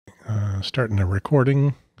starting a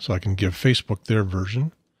recording so I can give Facebook their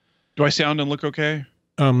version. Do I sound and look okay?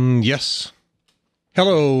 Yes.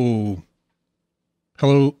 Hello.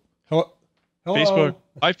 Hello. Hello. Hello. Facebook.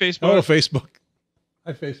 Hi, Facebook. Hello, Facebook.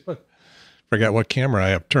 Hi, Facebook. Forgot what camera I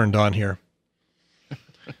have turned on here. All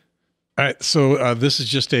right. So this is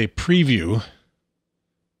just a preview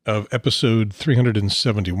of episode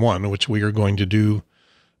 371, which we are going to do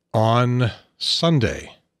on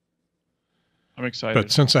Sunday. I'm excited.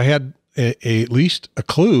 But since I had at least a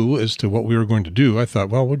clue as to what we were going to do, I thought,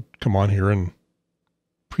 well, we'd come on here and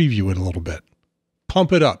preview it a little bit.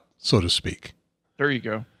 Pump it up, so to speak. There you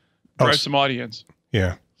go. Drive some audience.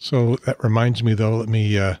 Yeah. So that reminds me, though, let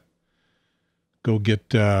me go get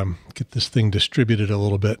this thing distributed a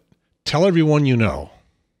little bit. Tell everyone you know.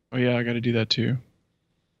 Oh, yeah, I got to do that, too.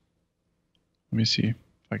 Let me see if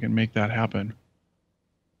I can make that happen.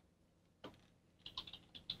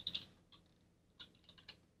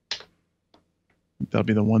 That'll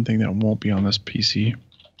be the one thing that won't be on this PC.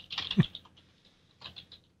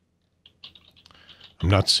 I'm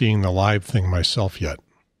not seeing the live thing myself yet.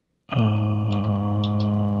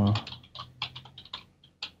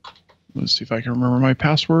 Let's see if I can remember my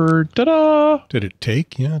password. Ta-da! Did it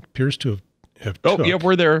take? Yeah, it appears to have Oh, took. yeah,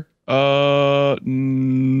 we're there.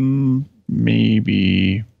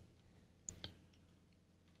 Maybe.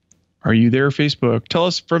 Are you there, Facebook? Tell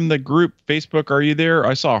us from the group, Facebook, are you there?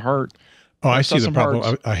 I saw a heart. Oh, I see the problem.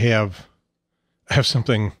 Hearts. I have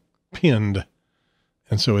something pinned,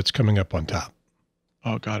 and so it's coming up on top.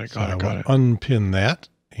 Oh, got it. I will unpin that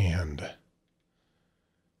and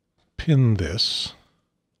pin this.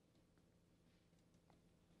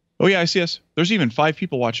 Oh, yeah, I see us. There's even 5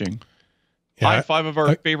 people watching. Yeah, Hi, 5 of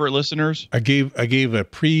our favorite listeners. I gave a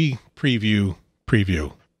preview.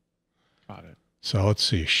 Got it. So let's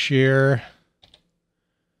see. Share.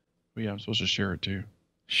 Oh, yeah, I'm supposed to share it too.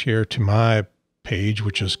 Share to my page,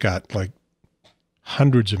 which has got like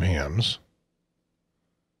hundreds of hands.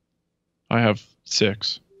 I have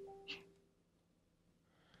 6.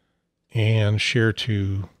 And share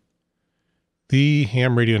to the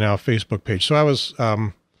Ham Radio Now Facebook page. So I was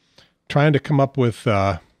trying to come up with...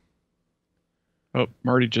 Oh,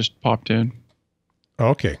 Marty just popped in.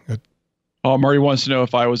 Okay. Oh, Marty wants to know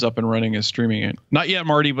if I was up and running and streaming it. Not yet,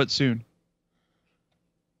 Marty, but soon.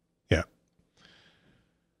 Yeah.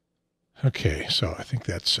 Okay, so I think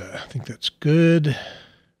that's good.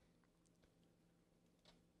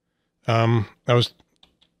 I was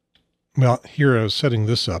setting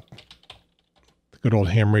this up. The good old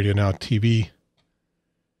Ham Radio Now TV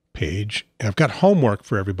page. I've got homework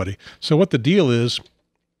for everybody. So what the deal is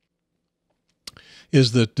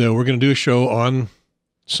that we're going to do a show on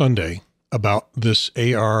Sunday about this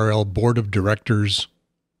ARRL Board of Directors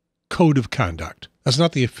Code of Conduct. That's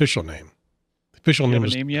not the official name. The official name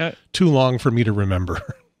is too long for me to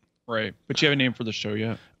remember. Right. But you have a name for the show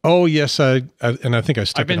yet? Oh, yes. And I think I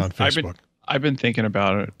stuck it on Facebook. I've been thinking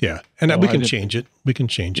about it. Yeah. And we can change it. We can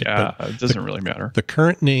change it. Yeah, it doesn't really matter. The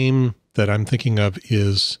current name that I'm thinking of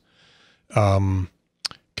is, can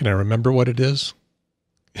I remember what it is?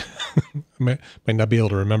 I might not be able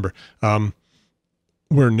to remember.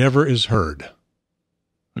 Where never is heard.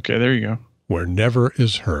 Okay, there you go. Where never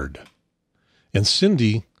is heard. And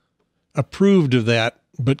Cindy approved of that,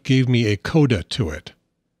 but gave me a coda to it.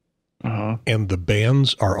 Uh-huh. And the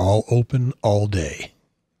bands are all open all day.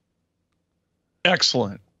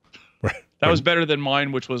 Excellent. That was better than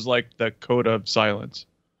mine, which was like the code of silence.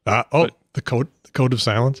 The code of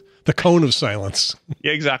silence? The cone of silence.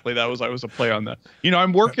 Yeah, exactly. I was a play on that.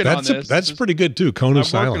 I'm working on this. That's pretty good too. Cone of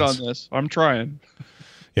silence. I'm working on this. I'm trying.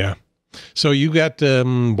 Yeah. So you got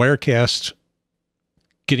Wirecast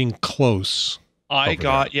getting close. So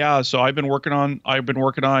I've been working on I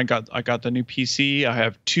got the new PC. I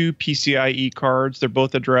have 2 PCIe cards. They're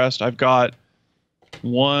both addressed. I've got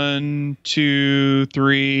 1, 2,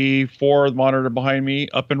 3, 4 the monitor behind me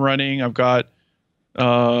up and running. I've got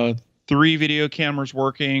 3 video cameras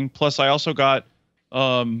working. Plus I also got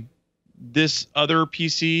this other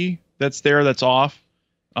PC that's off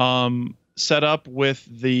set up with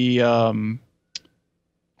the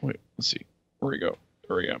wait, let's see. Where we go?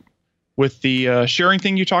 There we go. With the sharing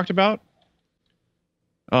thing you talked about.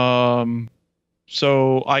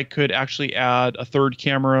 So I could actually add a 3rd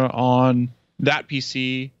camera on that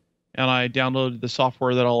PC, and I downloaded the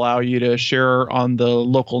software that'll allow you to share on the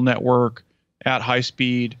local network at high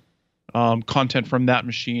speed content from that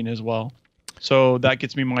machine as well. So that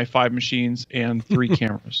gets me my 5 machines and 3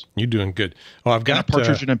 cameras. You're doing good. Oh, I've got a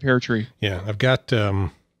partridge in a pear tree. Yeah, I've got.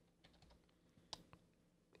 Come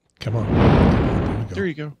on. There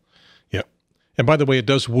you go. Yep. And by the way, it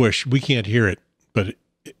does whoosh. We can't hear it, but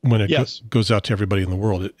when it Yes. goes out to everybody in the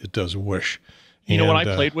world, it does whoosh. You know, when I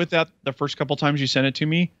played with that the first couple times you sent it to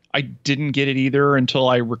me, I didn't get it either until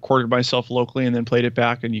I recorded myself locally and then played it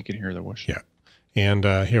back, and you can hear the whoosh. Yeah. And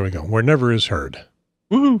here we go. Where never is heard.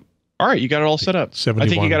 Woohoo! All right, you got it all set up. 71 I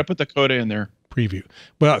think you got to put the coda in there. preview.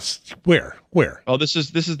 Well, where? Oh, this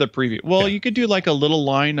is the preview. Well, you could do like a little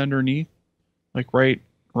line underneath, like right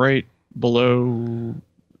below.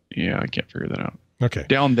 Yeah, I can't figure that out. Okay.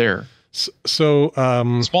 Down there. So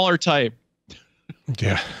smaller type.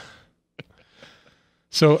 Yeah.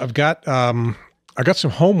 So I got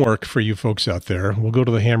some homework for you folks out there. We'll go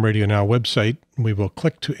to the Ham Radio Now website. We will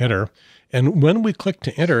click to enter. And when we click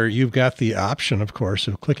to enter, you've got the option, of course,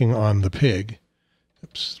 of clicking on the pig.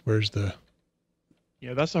 Oops, where's the...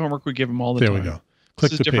 Yeah, that's the homework we give them all the time. There we go.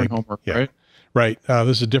 Click this the is different pig. homework, Yeah. right? Right.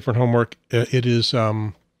 This is different homework. It is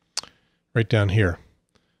right down here.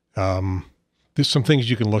 There's some things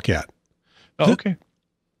you can look at. Oh, okay.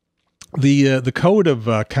 The code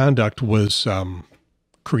of conduct was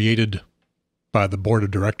created by the board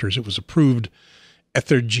of directors. It was approved at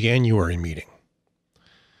their January meeting.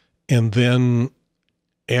 And then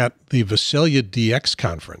at the Visalia DX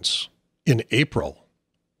conference in April,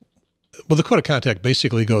 well, the code of conduct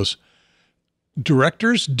basically goes,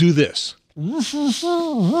 directors do this. Yeah.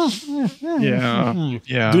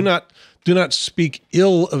 Do not speak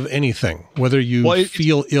ill of anything, whether you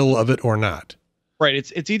feel ill of it or not. Right.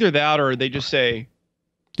 It's either that or they just say,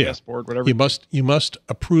 yes, board, whatever. You must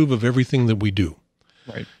approve of everything that we do.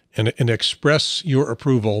 Right. And express your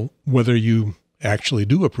approval, whether you actually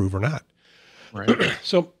do approve or not. Right.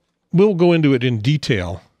 So we'll go into it in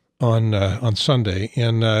detail on Sunday,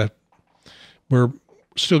 and we're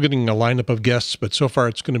still getting a lineup of guests, but so far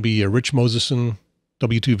it's going to be Rich Moseson,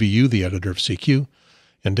 W2VU, the editor of CQ,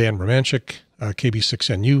 and Dan Romanchik,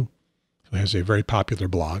 KB6NU, who has a very popular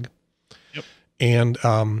blog. Yep. And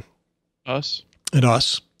us,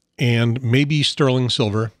 and maybe Sterling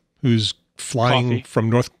Silver, who's flying from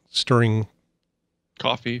North Sterling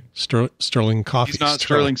Coffee. Sterling Coffee. He's not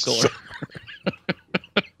Sterling Silver.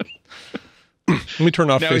 Let me turn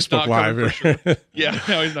off Facebook Live. Sure. Yeah,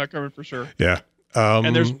 no, he's not coming for sure. Yeah.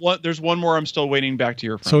 And there's one more I'm still waiting back to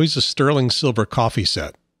hear from. So he's a Sterling Silver coffee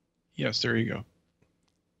set. Yes, there you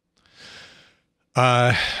go.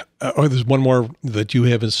 There's one more that you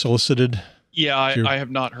haven't solicited. Yeah, I have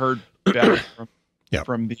not heard back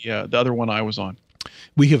from the other one I was on.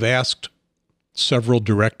 We have asked several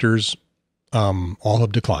directors, all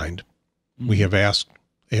have declined. Mm-hmm. We have asked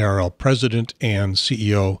ARRL president and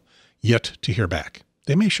CEO yet to hear back.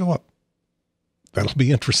 They may show up. That'll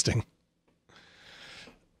be interesting.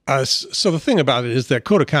 So the thing about it is that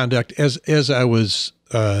code of conduct, as I was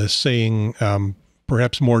saying,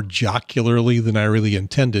 perhaps more jocularly than I really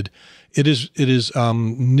intended, it is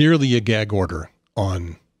nearly a gag order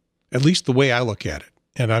on at least the way I look at it.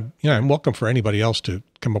 And I'm welcome for anybody else to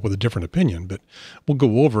come up with a different opinion, but we'll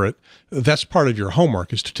go over it. That's part of your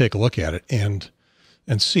homework, is to take a look at it and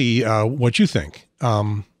see what you think.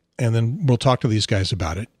 And then we'll talk to these guys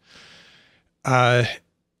about it.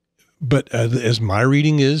 But as my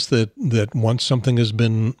reading is that once something has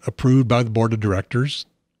been approved by the board of directors,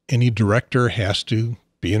 any director has to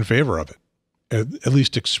be in favor of it, at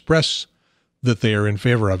least express that they are in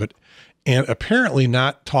favor of it, and apparently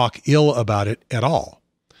not talk ill about it at all.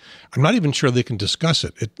 I'm not even sure they can discuss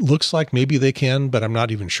it. It looks like maybe they can, but I'm not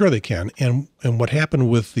even sure they can. And what happened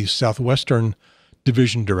with the Southwestern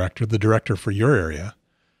Division Director, the director for your area,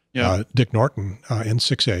 Dick Norton,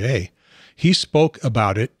 N6AA, he spoke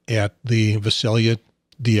about it at the Visalia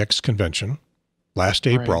DX convention last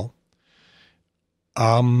April.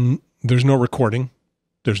 Right. There's no recording.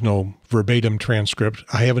 There's no verbatim transcript.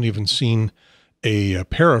 I haven't even seen a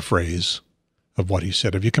paraphrase of what he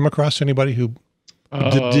said. Have you come across anybody who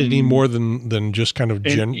did any more than just kind of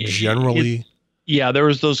generally? There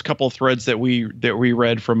was those couple threads that we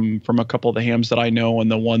read from a couple of the hams that I know, and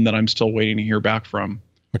the one that I'm still waiting to hear back from.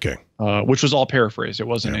 Okay. Which was all paraphrased. It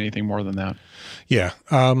wasn't anything more than that. Yeah.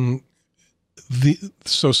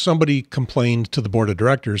 So somebody complained to the board of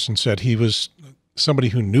directors and said he was somebody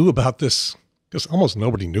who knew about this, because almost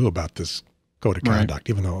nobody knew about this code of conduct,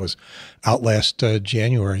 even though it was out last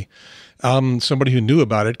January. Somebody who knew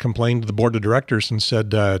about it complained to the board of directors and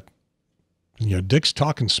said, Dick's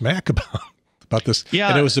talking smack about this.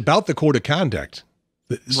 Yeah. And it was about the code of conduct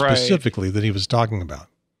specifically that he was talking about.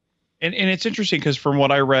 And it's interesting because from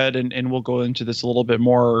what I read, and we'll go into this a little bit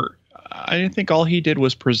more, I didn't think all he did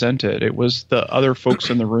was present it. It was the other folks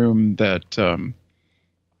in the room that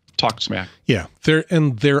talked smack. Yeah.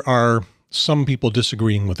 There are some people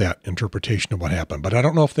disagreeing with that interpretation of what happened, but I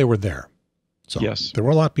don't know if they were there. So yes, there were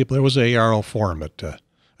a lot of people. There was an ARRL forum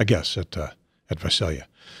at I guess at Visalia.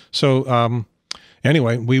 So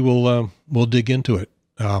anyway, we'll dig into it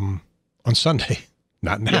on Sunday.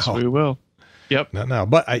 Not now. Yes, we will. Yep. Not now.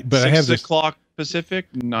 But I have this 6 o'clock Pacific,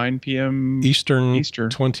 9 p.m. Eastern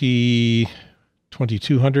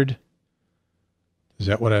 2200. Is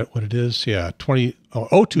that what it is? Yeah,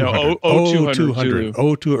 0200. No, 0200.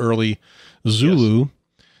 02 early Zulu.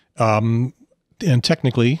 Yes. And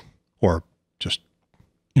technically, or just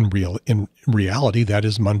in reality, that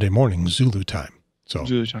is Monday morning Zulu time. So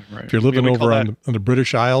Zulu time, right. If you're living over on the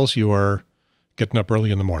British Isles, you are getting up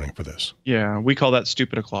early in the morning for this. Yeah, we call that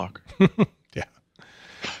stupid o'clock. Yeah.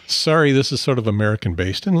 Sorry, this is sort of American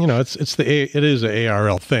based, and it is an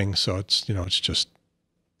ARRL thing, so it's it's just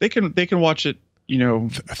they can watch it, I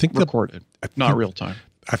think recorded, not real time.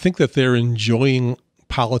 I think that they're enjoying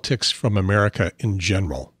politics from America in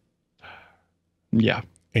general. Yeah.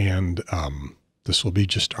 And this will be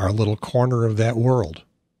just our little corner of that world.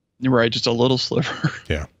 Right, just a little sliver.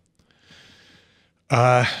 Yeah.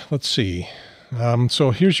 Let's see.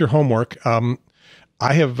 So here's your homework.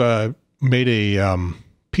 I have made a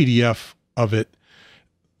PDF of it.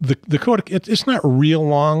 The code, it's not real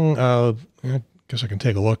long. I guess I can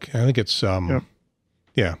take a look. I think it's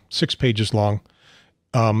 6 pages long.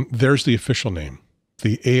 There's the official name.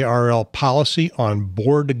 The ARRL Policy on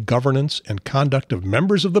Board Governance and Conduct of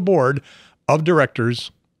Members of the Board of Directors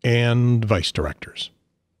and Vice Directors.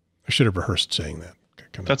 I should have rehearsed saying that.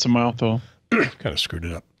 That's a mouthful. Kind of screwed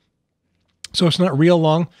it up. So it's not real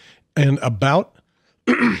long, and about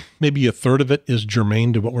maybe a third of it is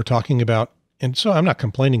germane to what we're talking about. And so I'm not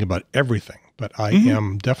complaining about everything, but I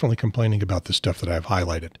am definitely complaining about the stuff that I've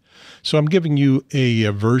highlighted. So I'm giving you a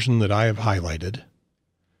version that I have highlighted.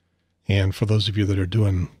 And for those of you that are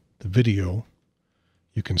doing the video,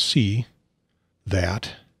 you can see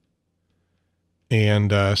that.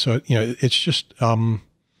 And so, it's just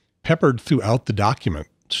peppered throughout the document,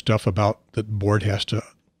 stuff about that the board has to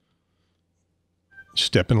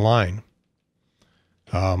step in line.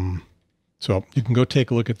 So you can go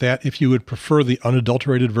take a look at that. If you would prefer the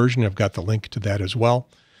unadulterated version, I've got the link to that as well.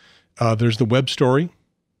 There's the web story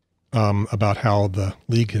about how the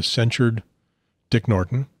league has censured Dick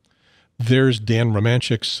Norton. There's Dan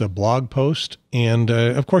Romanchik's blog post. And,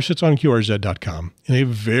 of course, it's on QRZ.com in a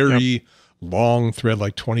very long thread,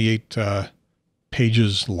 like 28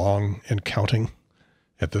 pages long and counting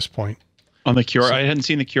at this point. On the QR, I hadn't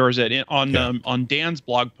seen the QRZ. On Dan's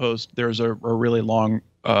blog post, there's a really long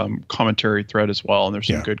commentary thread as well, and there's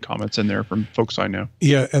some good comments in there from folks I know.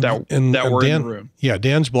 Yeah, and that were in the room. Yeah,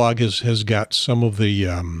 Dan's blog has got some of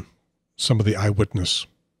the eyewitness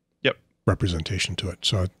representation to it.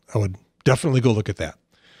 So I would definitely go look at that.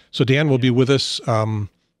 So Dan will be with us, and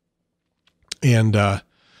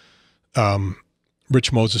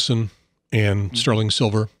Rich Moseson and Sterling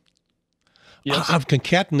Silver. Yes. I've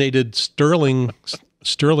concatenated Sterling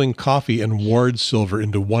Coffee and Ward Silver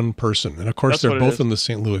into one person. And of course, they're both in the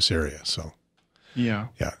St. Louis area. So yeah.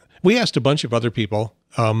 We asked a bunch of other people,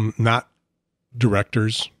 not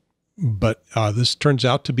directors, but this turns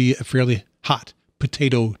out to be a fairly hot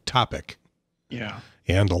potato topic. Yeah.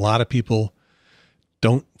 And a lot of people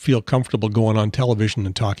don't feel comfortable going on television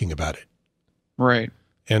and talking about it. Right.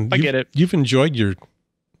 And I get it. You've enjoyed your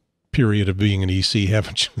period of being an EC,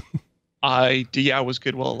 haven't you? It was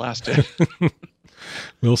good while it lasted.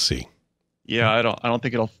 We'll see. Yeah, I don't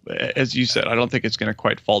think it'll, as you said, I don't think it's going to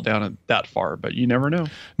quite fall down that far, but you never know.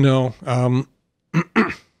 No.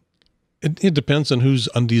 It depends on whose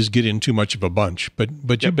undies get in too much of a bunch, but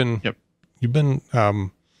you haven't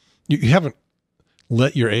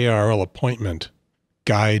let your ARRL appointment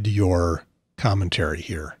guide your commentary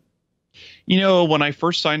here. When I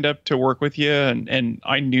first signed up to work with you and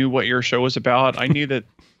I knew what your show was about, I knew that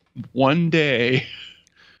one day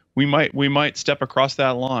we might step across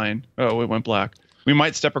that line. Oh, it went black. We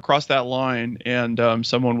might step across that line and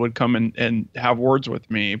someone would come and have words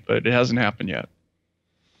with me, but it hasn't happened yet.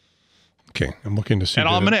 Okay. I'm looking to see. And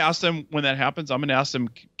I'm going to ask them when that happens. I'm going to ask them,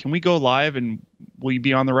 can we go live and will you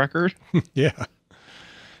be on the record? Yeah.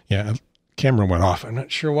 Yeah. Camera went off. I'm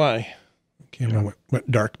not sure why. Camera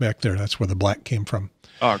went dark back there. That's where the black came from.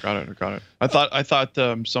 Oh, got it. I thought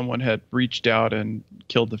someone had reached out and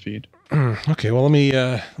killed the feed. Okay, well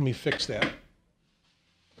let me fix that.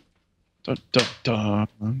 Dun, dun,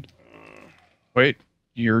 dun. Wait,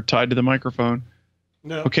 you're tied to the microphone.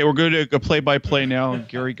 No. Okay, we're going to go play-by-play now.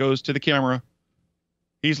 Gary goes to the camera.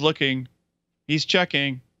 He's looking. He's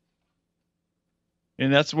checking.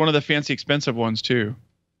 And that's one of the fancy, expensive ones too.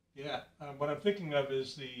 Yeah, what I'm thinking of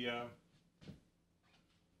is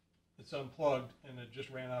it's unplugged and it just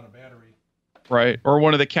ran out of battery. Right, or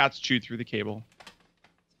one of the cats chewed through the cable.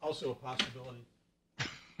 also a possibility.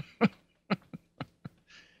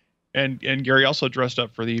 And Gary also dressed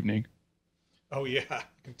up for the evening. Oh yeah, I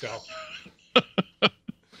can tell.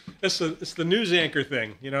 It's the news anchor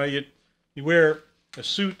thing. You know, you wear a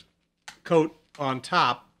suit coat on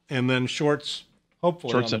top and then shorts,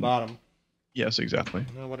 hopefully shorts on the bottom. Yes, exactly.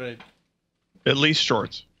 You know what I? At least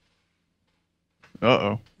shorts.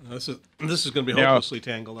 Uh-oh. This is going to be hopelessly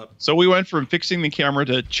tangled up. So we went from fixing the camera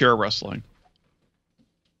to chair wrestling.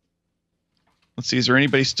 Let's see. Is there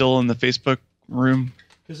anybody still in the Facebook room?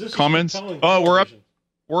 Comments? Oh,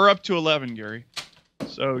 we're up to 11, Gary.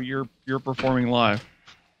 So you're performing live.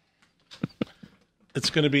 It's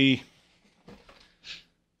going to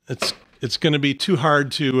be too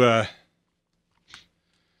hard to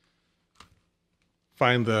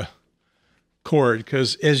find the cord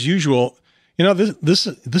because, as usual, you know, this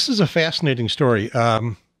is a fascinating story.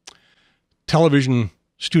 Television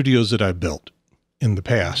studios that I built in the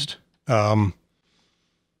past.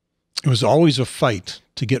 It was always a fight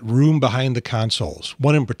to get room behind the consoles.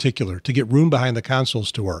 One in particular, to get room behind the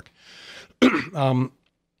consoles to work. I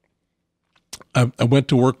went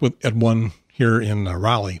to work at one here in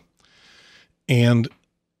Raleigh, and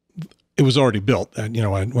it was already built. And, you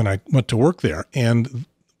know, when I went to work there, and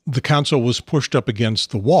the console was pushed up against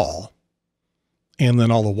the wall, and then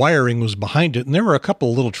all the wiring was behind it. And there were a couple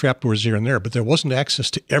of little trapdoors here and there, but there wasn't access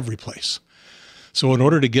to every place. So in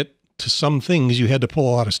order to get to some things, you had to pull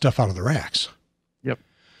a lot of stuff out of the racks. Yep.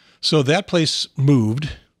 So that place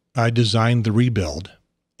moved. I designed the rebuild,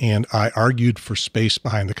 and I argued for space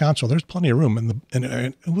behind the console. There's plenty of room, and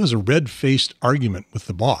it was a red-faced argument with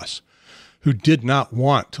the boss, who did not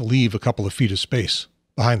want to leave a couple of feet of space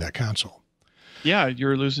behind that console. Yeah,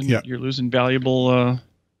 you're losing valuable.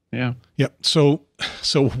 Yeah. Yep. So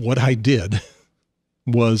what I did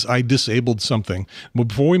was I disabled something. Well,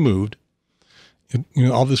 before we moved, you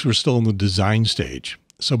know, all this was still in the design stage.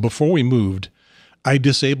 So before we moved, I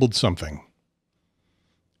disabled something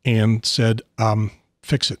and said,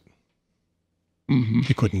 fix it. Mm-hmm.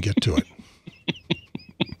 He couldn't get to it.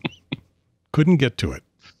 Couldn't get to it.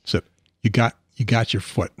 Said, you got your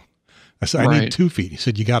foot. I said, I need 2 feet. He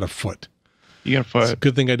said, you got a foot. You got a foot. It's a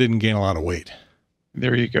good thing I didn't gain a lot of weight.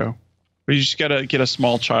 There you go. But you just got to get a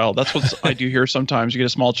small child. That's what I do here sometimes. You get a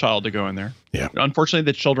small child to go in there. Yeah. Unfortunately,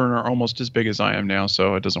 the children are almost as big as I am now,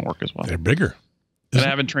 so it doesn't work as well. They're bigger. And I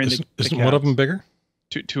haven't trained the Isn't one of them bigger?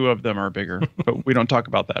 Two of them are bigger, but we don't talk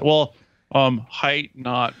about that. Well, height,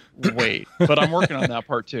 not weight. But I'm working on that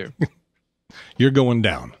part too. You're going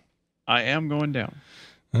down. I am going down.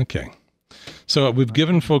 Okay. So we've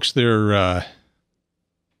given folks their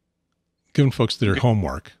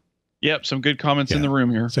homework. Yep, some good comments in the room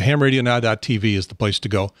here. So HamRadioNow.tv is the place to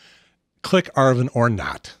go. Click Arvin or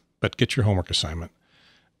not, but get your homework assignment.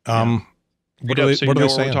 What are they saying? What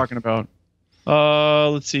we're talking about.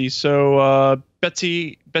 Let's see. So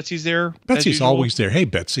Betsy's there. Betsy's always there. Hey,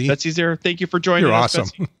 Betsy. Betsy's there. Thank you for joining us. You're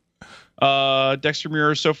awesome. Betsy. Dexter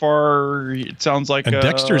Muir, so far, it sounds like... And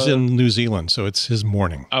Dexter's in New Zealand, so it's his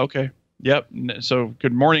morning. Okay. Yep. So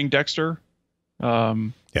good morning, Dexter.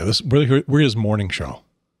 We're his morning show.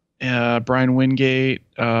 Brian Wingate.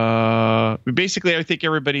 Basically, I think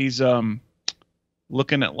everybody's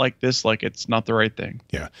looking at like this, like it's not the right thing.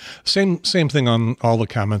 Yeah. Same thing on all the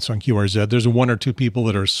comments on QRZ. There's 1 or 2 people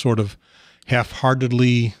that are sort of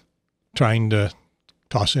half-heartedly trying to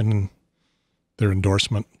toss in their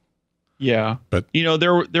endorsement. Yeah. But you know,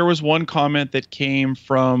 there was one comment that came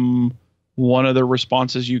from one of the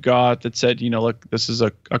responses you got that said, you know, look, this is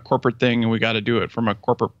a corporate thing and we got to do it from a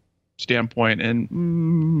corporate standpoint. And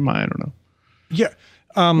I don't know. Yeah.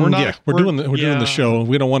 We're doing the show.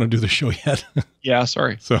 We don't want to do the show yet. Yeah.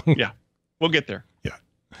 Sorry. So yeah, we'll get there. Yeah.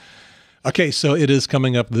 Okay. So it is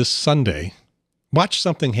coming up this Sunday. Watch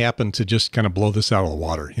something happen to just kind of blow this out of the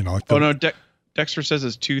water. You know. Dexter says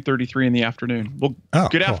it's 2:33 in the afternoon. Well,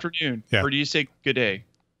 good cool. Afternoon. Yeah. Or do you say good day?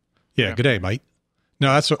 Yeah. Good day, mate.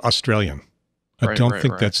 No, that's Australian. I don't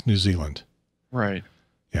think that's New Zealand. Right.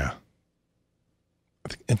 Yeah.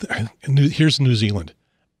 Here's New Zealand.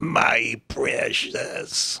 My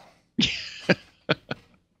precious.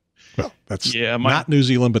 Well, that's not New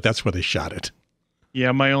Zealand, but that's where they shot it.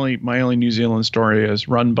 Yeah, my only New Zealand story is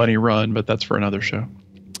Run Bunny Run, but that's for another show.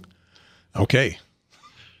 Okay.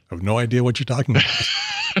 I have no idea what you're talking about.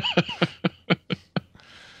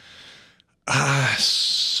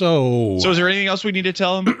 So is there anything else we need to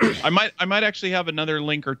tell him? I might actually have another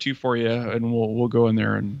link or 2 for you, and we'll go in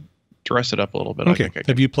there and dress it up a little bit. Okay.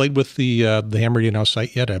 Have you played with the HamRadioNow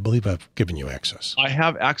site yet? I believe I've given you access. I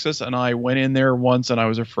have access, and I went in there once, and I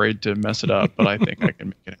was afraid to mess it up, but I think I can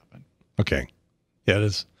make it happen. Okay. Yeah, it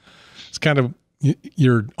is. It's kind of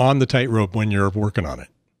you're on the tightrope when you're working on it.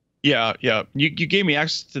 Yeah. You gave me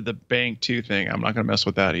access to the bank too thing. I'm not going to mess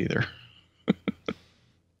with that either.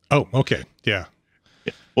 Oh, okay. Yeah.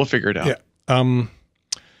 We'll figure it out. Yeah.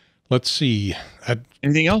 Let's see.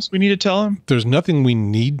 Anything else we need to tell him? There's nothing we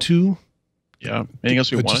need to. Yeah. Anything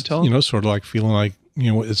else we want to tell him? Sort of like feeling like,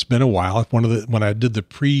 it's been a while. When I did the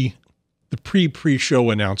pre-show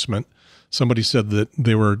announcement, somebody said that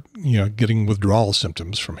they were, getting withdrawal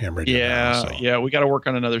symptoms from HamRadioNow. Yeah. Yeah. We got to work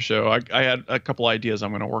on another show. I had a couple ideas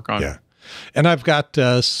I'm going to work on. Yeah. And I've got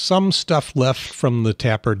some stuff left from the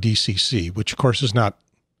Tapper DCC, which of course is not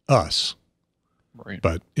us, right?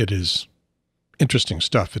 But it is interesting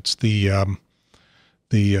stuff. It's the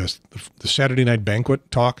Saturday night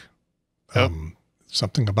banquet talk,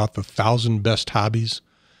 something about the 1,000 best hobbies,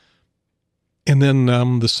 and then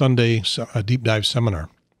the Sunday deep dive seminar,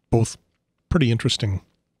 both pretty interesting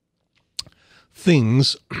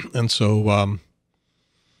things. And so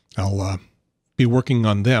I'll be working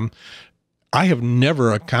on them. I have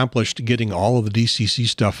never accomplished getting all of the DCC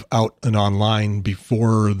stuff out and online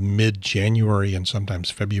before mid-January and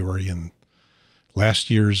sometimes February, and last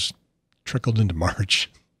year's trickled into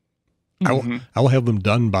March. Mm-hmm. I will have them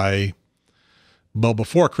done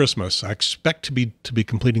before Christmas. I expect to be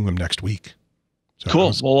completing them next week. So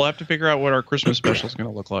cool. Well, we'll have to figure out what our Christmas special is going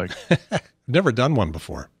to look like. Never done one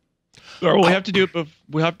before. Or we have to do it, but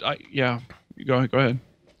we have to. Yeah, go ahead.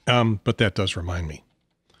 But that does remind me.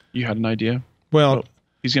 You had an idea? Well,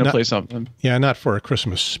 he's going to play something. Yeah, not for a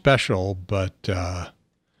Christmas special, but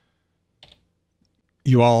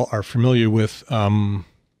you all are familiar with a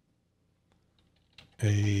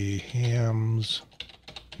Ham's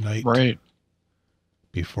Night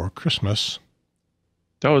Before Christmas.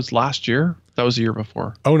 That was last year? That was the year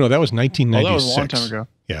before. Oh, no, that was 1996. Oh, that was a long time ago.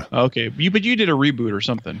 Yeah. Okay. But you did a reboot or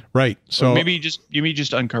something. Right. So or maybe you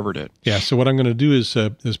just uncovered it. Yeah. So what I'm going to do is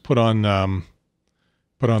put on the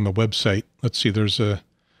website. Let's see. There's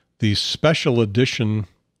the special edition,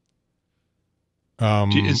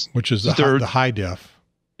 which is the high def.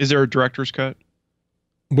 Is there a director's cut?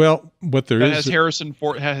 Well, what there is has Harrison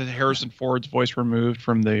Ford's voice removed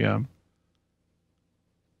from the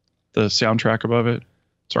soundtrack above it.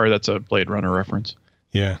 Sorry, that's a Blade Runner reference.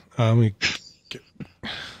 Yeah.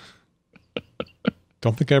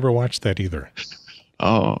 Don't think I ever watched that either.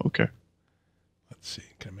 Oh, okay. Let's see.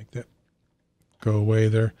 Can I make that go away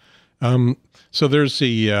there? So there's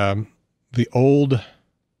the old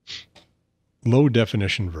low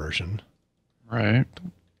definition version. Right.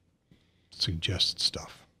 Suggested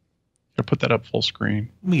stuff. I put that up full screen.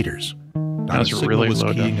 Meters. Not a signal really was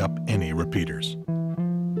low keying up any repeaters.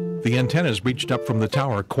 The antennas reached up from the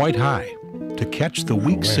tower quite high to catch the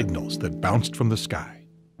weak signals that bounced from the sky.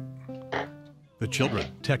 The children,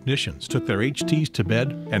 technicians, took their HTs to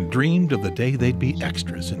bed and dreamed of the day they'd be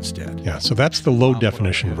extras instead. Yeah, so that's the low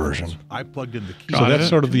definition version. I plugged in the key. So that's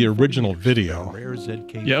sort of the original video.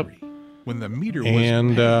 Yep. When the meter was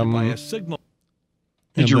pegged by a signal.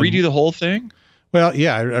 Did you redo the whole thing? Well,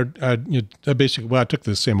 yeah, I basically, I took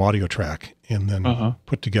the same audio track and then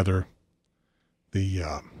put together the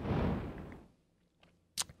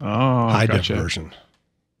high def version.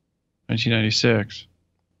 1996.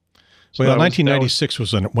 So 1996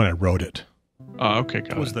 was when I wrote it. Oh, okay,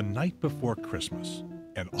 got it. It was the night before Christmas.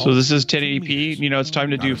 And so this is 1080p. It's time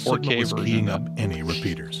to do 4K version. Keying up any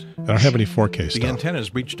repeaters. I don't have any 4K stuff. The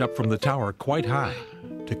antennas reached up from the tower quite high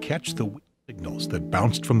to catch the signals that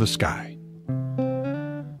bounced from the sky.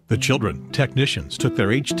 The children, technicians, took their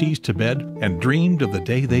HTs to bed and dreamed of the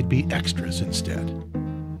day they'd be extras instead.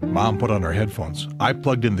 Mom put on her headphones. I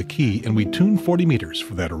plugged in the key and we tuned 40 meters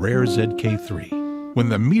for that rare ZK3. When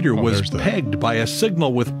the meter was pegged by a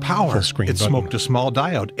signal with power, it smoked a small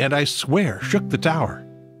diode and I swear shook the tower.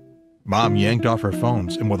 Mom yanked off her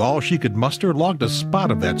phones and with all she could muster logged a spot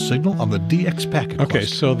of that signal on the DX packet Okay,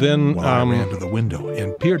 cluster. so then I ran to the window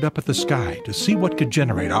and peered up at the sky to see what could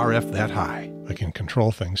generate RF that high. I can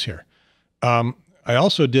control things here. I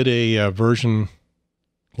also did a version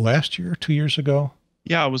last year, 2 years ago.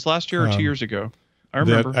 Yeah, it was last year or 2 years ago. I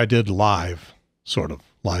remember. That I did live, sort of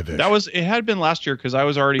live-ish. It had been last year because I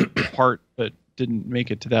was already part, but didn't make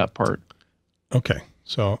it to that part. Okay,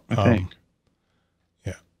 so I think.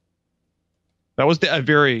 Yeah, that was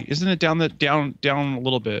isn't it down a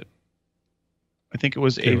little bit? I think it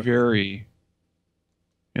was a very.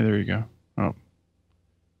 Yeah, there you go. Oh,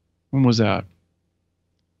 when was that?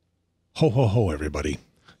 Ho, ho, ho, everybody.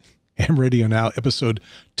 HamRadioNow, episode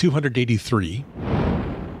 283.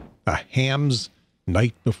 A Ham's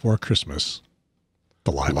Night Before Christmas.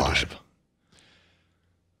 The live edition.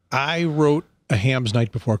 I wrote A Ham's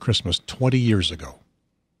Night Before Christmas 20 years ago.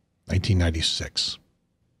 1996.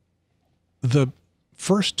 The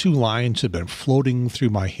first two lines had been floating through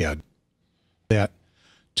my head that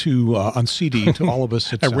on CD to all of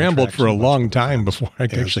us. I rambled for a long time before I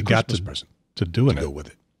actually got to doing it with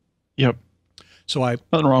it. Yep. So I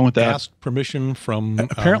nothing wrong with that. Asked permission from.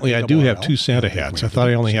 Apparently, I do have two Santa hats. I thought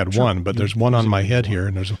I only had one, but there's one on my head here,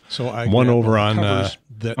 and there's one over on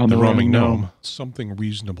the roaming gnome. Something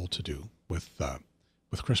reasonable to do with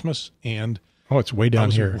Christmas, and it's way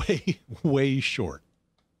down here, way short.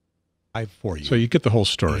 For you, so you get the whole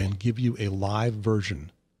story, and give you a live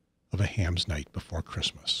version of a Ham's Night Before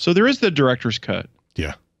Christmas. So there is the director's cut.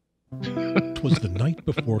 Yeah. It was the night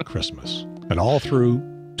before Christmas, and all through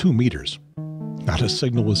 2 meters. Not a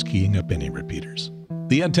signal was keying up any repeaters.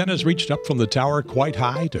 The antennas reached up from the tower quite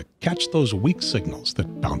high to catch those weak signals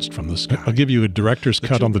that bounced from the sky. I'll give you a director's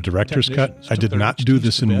cut on the director's cut. I did not do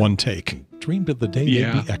this in one take. Dreamed of the day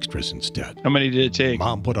they'd be extras instead. How many did it take?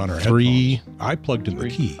 Mom put on her 3. Headphones. I plugged in the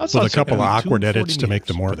key with a couple of awkward edits to make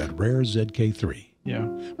them more that rare ZK3. Yeah.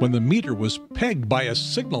 When the meter was pegged by a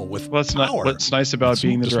signal with power. What's nice about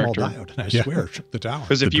being the director? Diode, and I swear shook the tower.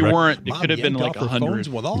 Because if you weren't, it could have been like 100.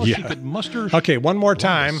 With all she could muster. Okay, one more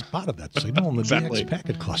time. Spot of that signal in the DX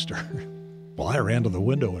packet cluster. Well, I ran to the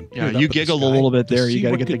window and you giggled a little bit there. You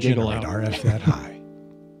got to get the giggle out. RF that high.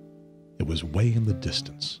 It was way in the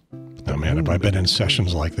distance. Oh man, have I been in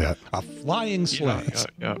sessions like that? A flying sleigh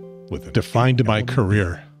with it defined my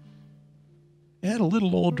career. And a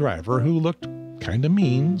little old driver who looked kind of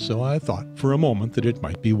mean, so I thought for a moment that it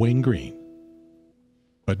might be Wayne Green.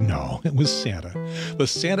 But no, it was Santa, the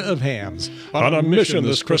Santa of Hams, on a mission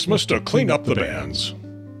this Christmas to clean up the bands.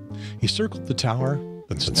 He circled the tower,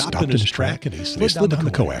 then stopped in his track, and he slid down the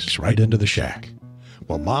coax right into the shack.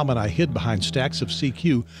 While Mom and I hid behind stacks of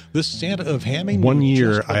CQ, this Santa of Hamming. One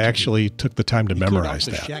year, I actually took the time to memorize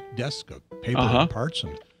that. Shack desk of paper and parts,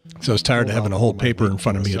 and so I was tired of having a whole paper in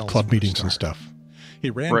front of me at club meetings and stuff. He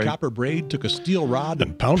ran copper braid, took a steel rod,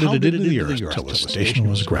 and pounded it into the earth till the station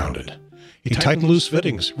was grounded. He tightened loose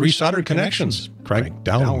fittings, resoldered connections, cranked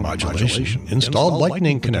down modulation, installed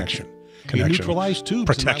lightning connection. He neutralized tubes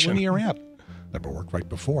protection. And linear amp. Never worked right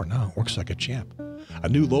before, now it works like a champ. A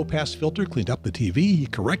new low-pass filter cleaned up the TV, he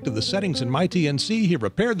corrected the settings in my TNC, he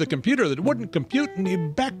repaired the computer that wouldn't compute, and he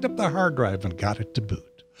backed up the hard drive and got it to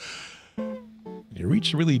boot. He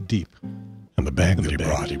reached really deep in the bag that he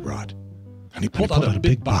brought. And he pulled out a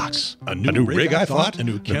big box. A new rig, I thought. A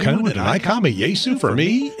new Canon, an ICOM, a Yaesu for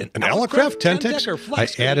me, an Elecraft 10-Tex. I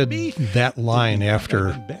added that line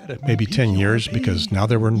after maybe 10 years because now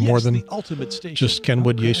there were more than just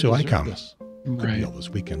Kenwood Yaesu ICOM. Right. All those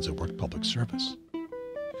weekends at work public service.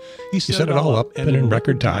 He set it all up and in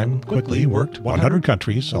record time quickly worked 100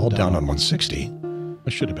 countries, all down on 160. I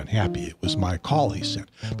should have been happy. It was my call, he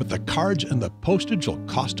said. But the cards and the postage will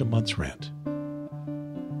cost a month's rent.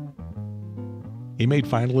 He made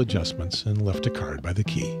final adjustments and left a card by the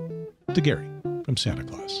key to Gary from Santa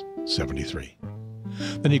Claus, 73.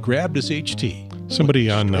 Then he grabbed his HT.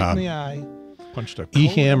 Somebody on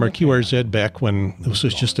EHAM or QRZ back when this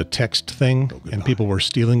was just a text thing and people were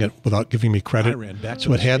stealing it without giving me credit.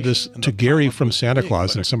 So it had this to Gary from Santa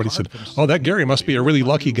Claus, and somebody said, "Oh, that Gary must be a really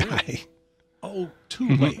lucky guy." Oh, too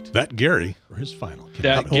late. That Gary for his final.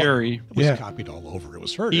 Gary was copied all over. It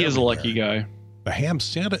was heard. He is a lucky guy. The Ham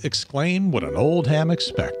Santa exclaimed what an old ham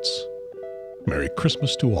expects. Merry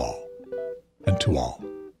Christmas to all, and to all,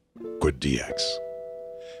 good DX.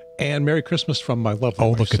 And Merry Christmas from my lovely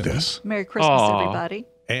wife, look at this. Merry Christmas, everybody.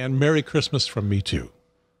 And Merry Christmas from me, too.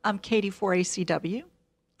 I'm Katie for ACW.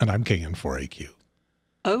 And I'm KN for AQ.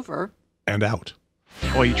 Over. And out.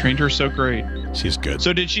 Oh, you trained her so great. She's good.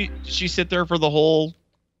 So did she sit there for the whole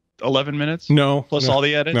 11 minutes? No. Plus all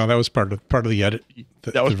the edits? No, that was part of the edit.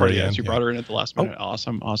 That was part of the edit. You brought her in at the last minute.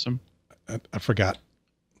 Awesome. I forgot.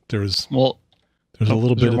 There's a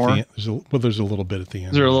little bit at the end. There's a little bit at the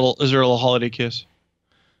end. Is there a little holiday kiss?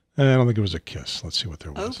 I don't think it was a kiss. Let's see what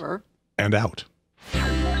there was. Over. And out.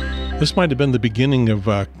 This might have been the beginning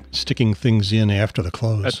of sticking things in after the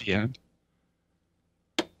close. At the end.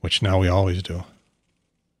 Which now we always do.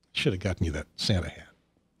 Should have gotten you that Santa hat.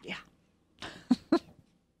 Yeah.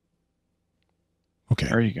 Okay.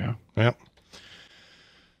 There you go. Yep.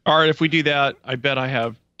 All right. If we do that, I bet I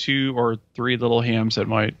have 2 or 3 little hams that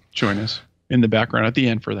might join us in the background at the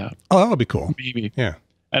end for that. Oh, that would be cool. Maybe. Yeah.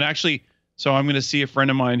 And actually, so I'm going to see a friend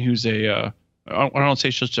of mine who's I don't say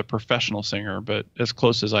she's just a professional singer, but as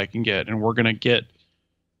close as I can get. And we're going to get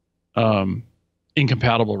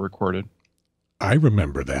Incompatible recorded. I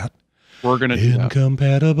remember that. We're going to do that.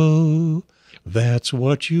 Incompatible. That's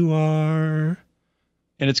what you are.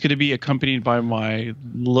 And it's going to be accompanied by my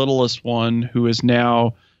littlest one, who is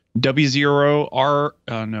now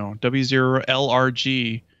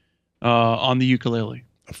W0LRG on the ukulele.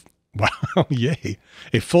 Wow. Yay.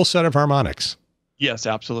 A full set of harmonics. Yes,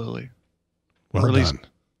 absolutely. Well or at least done.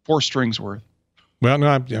 4 strings worth. Well, no,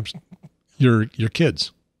 I'm your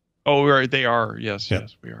kids. Oh, they are. Yes, Yep.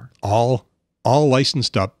 yes, we are. All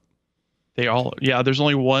licensed up. They all, yeah, there's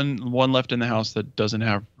only one left in the house that doesn't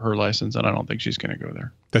have her license, and I don't think she's going to go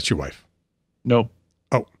there. That's your wife. No.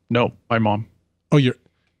 Oh. No, my mom. Oh, your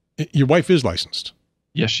wife is licensed.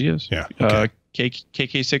 Yes, she is. Yeah. Okay.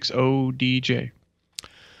 KK6ODJ.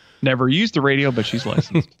 Never used the radio, but she's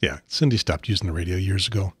licensed. Yeah. Cindy stopped using the radio years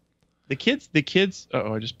ago. The kids,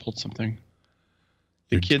 I just pulled something.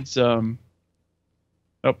 Kids, oh,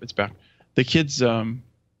 it's back. The kids,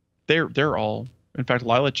 they're all, in fact,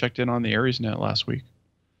 Lila checked in on the Aries net last week.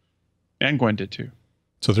 And Gwen did too.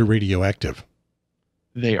 So they're radioactive.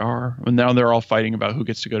 They are. And now they're all fighting about who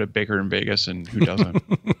gets to go to Baker in Vegas and who doesn't.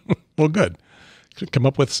 Well, good. Come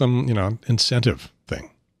up with some, incentive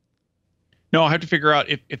thing. No, I have to figure out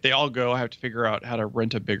if they all go, I have to figure out how to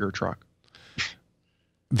rent a bigger truck.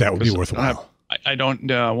 That would be worthwhile. I don't,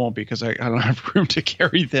 I won't because I don't have room to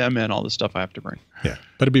carry them and all the stuff I have to bring. Yeah.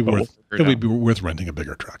 But it'd be worth renting a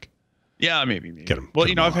bigger truck. Yeah, maybe. Get them. Well,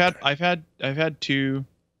 I've had two.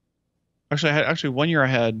 Actually, 1 year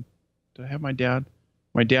did I have my dad?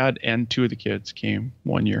 My dad and 2 of the kids came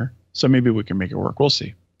 1 year. So maybe we can make it work. We'll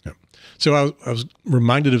see. Yeah. So I was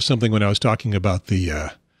reminded of something when I was talking about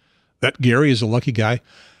that Gary is a lucky guy.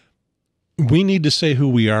 We need to say who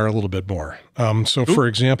we are a little bit more. For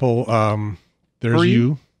example, there's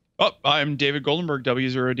you. Oh, I'm David Goldenberg,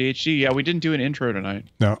 W0DHD. Yeah, we didn't do an intro tonight.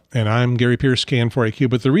 No, and I'm Gary Pierce, KN4AQ.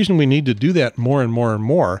 But the reason we need to do that more and more and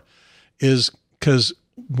more is because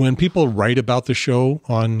when people write about the show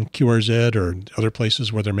on QRZ or other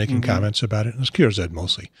places where they're making comments about it, it's QRZ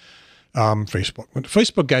mostly,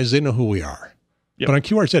 Facebook guys, they know who we are. Yep. But on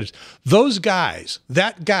QRZ, it's those guys,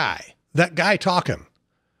 that guy talking.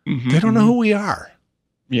 They don't know who we are.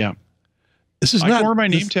 Yeah. This is I can wear my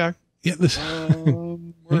name tag. Yeah.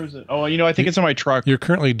 Where is it? Oh, I think it's in my truck. You're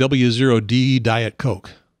currently W0D Diet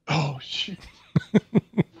Coke. Oh, shit.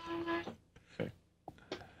 Okay.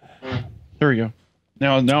 There we go.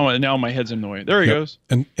 Now my head's in the way. There he goes.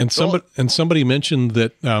 And somebody mentioned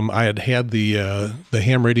that I had the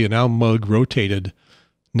HamRadioNow mug rotated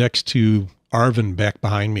next to Arvin back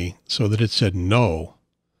behind me so that it said no.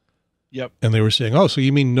 Yep. And they were saying, "Oh, so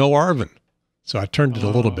you mean no Arvin?" So I turned it a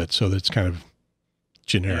little bit so that it's kind of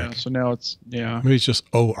generic. Yeah, so now it's maybe it's just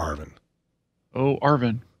O Arvin. Oh,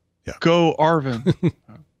 Arvin. Yeah. Go Arvin.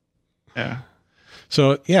 Yeah.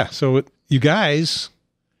 So you guys,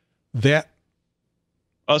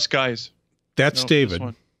 us guys. That's David.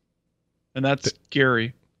 And that's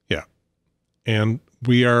Gary. Yeah. And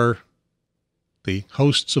we are the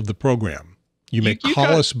hosts of the program. You may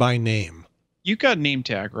call us by name. You got name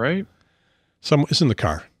tag, right? It's in the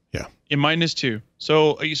car. Yeah. In mine is too.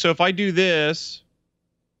 So if I do this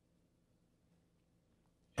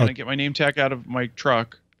and I get my name tag out of my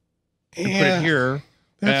truck and put it here.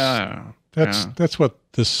 That's what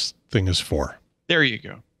this thing is for. There you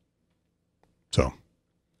go. So.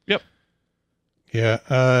 Yep.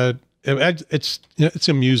 Yeah. It's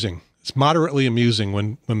amusing. It's moderately amusing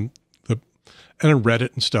when and on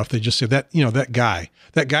Reddit and stuff, they just say that, that guy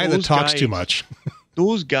that talks too much.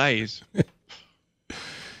 Those guys.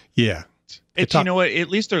 Yeah. You know what? At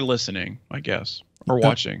least they're listening, I guess, or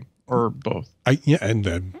watching, or both. I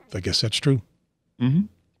guess that's true. Mm-hmm.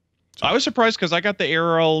 So. I was surprised because I got the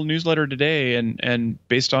ARRL newsletter today, and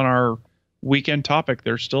based on our weekend topic,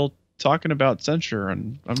 they're still talking about censure,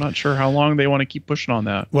 and I'm not sure how long they want to keep pushing on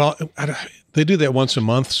that. Well, they do that once a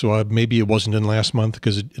month, so maybe it wasn't in last month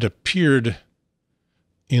because it appeared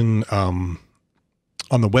in on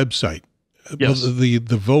the website. Yes.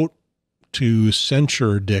 The vote to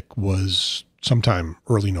censure Dick was sometime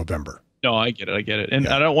early November. No, I get it. And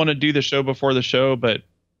yeah. I don't want to do the show before the show, but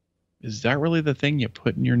is that really the thing you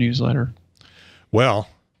put in your newsletter? Well,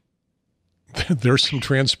 there's some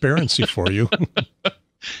transparency for you.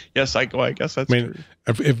 Yes, I guess that's true.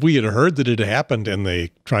 If we had heard that it happened and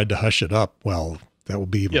they tried to hush it up, well, that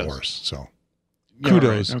would be even worse. So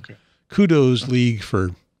kudos. Yeah, right. Okay. Kudos, League,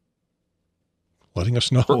 for letting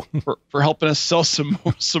us know. For helping us sell some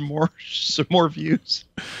more views.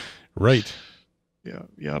 Right.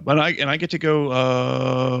 Yeah. But I get to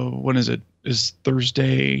go, when is it? Is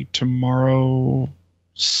Thursday, tomorrow,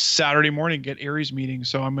 Saturday morning, get Aries meeting.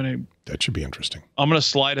 So that should be interesting. I'm going to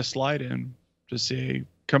slide a slide in to say,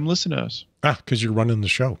 come listen to us. Because you're running the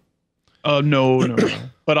show. No.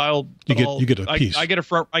 But you get a piece. I get a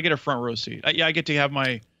front row seat. I get to have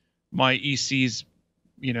my EC's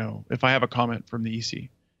if I have a comment from the EC,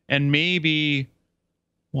 and maybe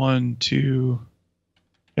one, two,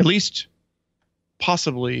 at least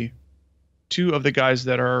possibly two of the guys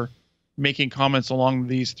that are making comments along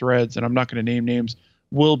these threads, and I'm not going to name names,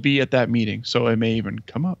 will be at that meeting. So it may even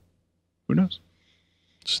come up. Who knows?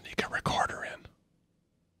 Sneak a recorder in.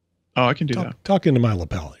 Oh, I can do that. Talk into my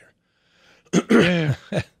lapel here. Yeah.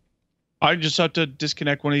 I just have to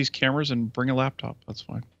disconnect one of these cameras and bring a laptop. That's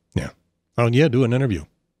fine. Yeah. Oh, yeah, do an interview.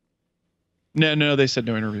 No, they said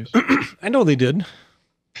no interviews. I know they did.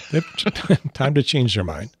 Time to change their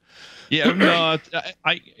mind. Yeah, no,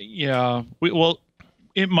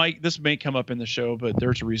 this may come up in the show, but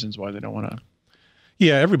there's reasons why they don't want to.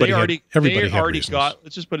 Yeah, everybody had reasons.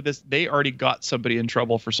 Let's just put it this, they already got somebody in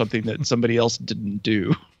trouble for something that somebody else didn't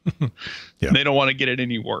do. Yeah. They don't want to get it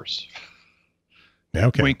any worse. Yeah,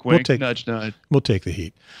 okay. Wink, wink, nudge, nudge. We'll take the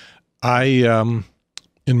heat. I,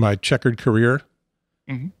 in my checkered career,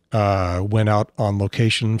 went out on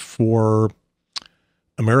location for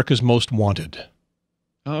America's Most Wanted.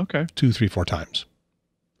 Oh, okay. 2, 3, 4 times.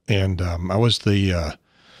 And I was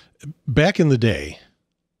back in the day,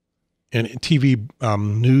 and TV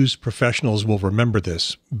news professionals will remember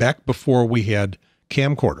this, back before we had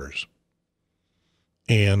camcorders,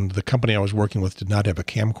 and the company I was working with did not have a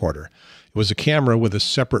camcorder. It was a camera with a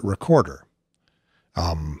separate recorder.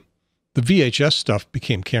 The VHS stuff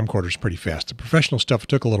became camcorders pretty fast. The professional stuff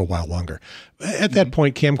took a little while longer. At that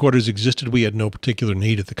point, camcorders existed. We had no particular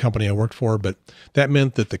need at the company I worked for, but that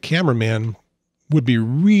meant that the cameraman would be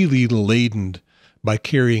really laden by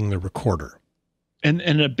carrying the recorder. And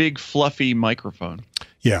a big fluffy microphone.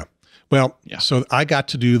 Yeah. Well, so I got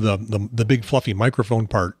to do the big fluffy microphone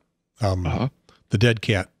part, the dead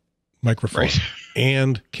cat microphone,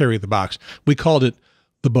 and carry the box. We called it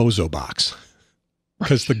the bozo box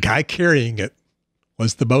because the guy carrying it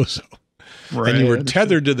was the bozo. Right. And you were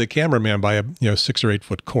tethered to the cameraman by a 6 or 8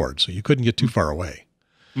 foot cord, so you couldn't get too far away.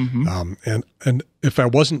 And if I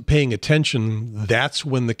wasn't paying attention, that's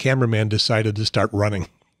when the cameraman decided to start running.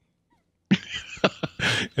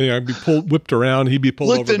 And I'd be whipped around. He'd be pulled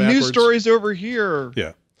over backwards. Look, the news story's over here.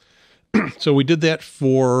 Yeah. So we did that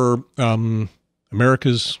for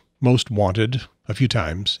America's Most Wanted a few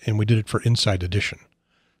times, and we did it for Inside Edition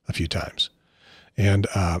a few times. And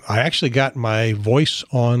I actually got my voice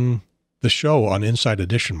on the show on Inside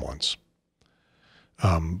Edition once,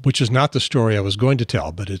 which is not the story I was going to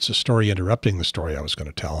tell, but it's a story interrupting the story I was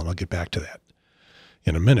going to tell, and I'll get back to that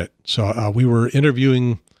in a minute. So we were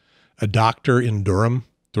interviewing a doctor in Durham,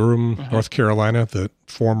 North Carolina, the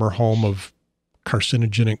former home of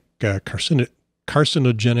carcinogenic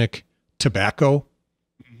tobacco,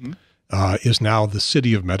 is now the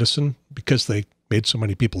city of medicine because they made so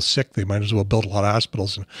many people sick. They might as well build a lot of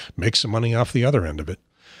hospitals and make some money off the other end of it.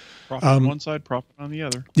 Profit on one side, profit on the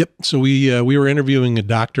other. Yep. So we were interviewing a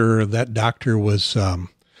doctor. That doctor was,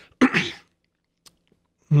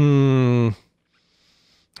 he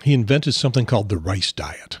invented something called the rice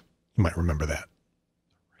diet. You might remember that.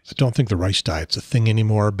 I don't think the rice diet's a thing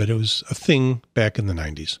anymore, but it was a thing back in the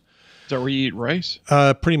 90s. Is that where you eat rice?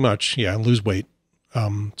 Pretty much, yeah, and lose weight.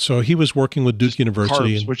 So he was working with Duke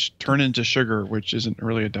University. Carbs, which turn into sugar, which isn't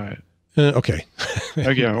really a diet. Okay.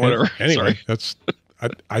 Okay, whatever. Anyway,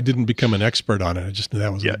 I didn't become an expert on it. I just knew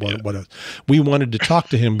that was what we wanted to talk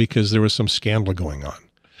to him because there was some scandal going on.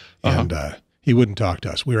 And he wouldn't talk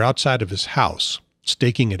to us. We were outside of his house,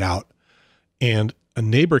 staking it out, and a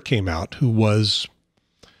neighbor came out who was,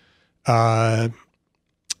 don't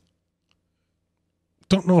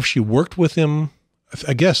know if she worked with him,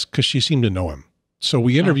 I guess, because she seemed to know him. So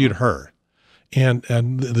we interviewed her, and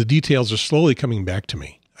the details are slowly coming back to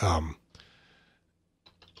me.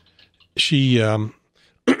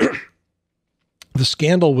 The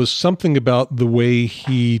scandal was something about the way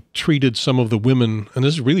he treated some of the women, and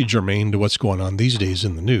this is really germane to what's going on these days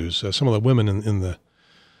in the news. Some of the women in the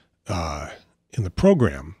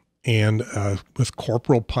program, and with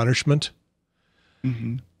corporal punishment.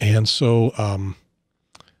 And so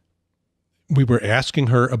we were asking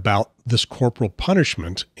her about this corporal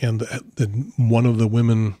punishment, and one of the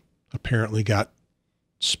women apparently got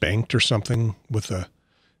spanked or something with a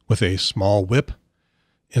small whip.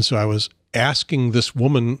 And so I was asking this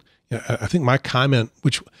woman, I think my comment,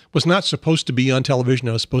 which was not supposed to be on television,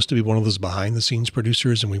 I was supposed to be one of those behind the scenes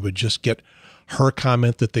producers, and we would just get her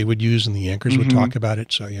comment that they would use and the anchors would talk about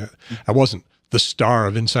it. So yeah, I wasn't the star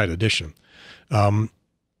of Inside Edition.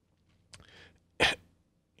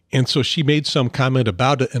 And so she made some comment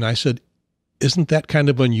about it, and I said, isn't that kind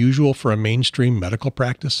of unusual for a mainstream medical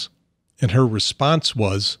practice? And her response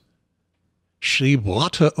was, she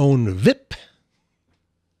bought her own whip.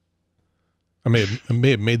 I may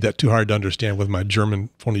have made that too hard to understand with my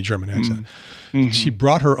phony German accent. Mm-hmm. She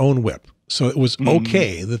brought her own whip. So it was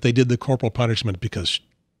okay that they did the corporal punishment because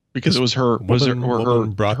it was her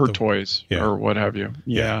toys yeah. or what have you.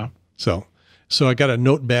 Yeah. So I got a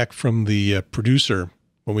note back from the producer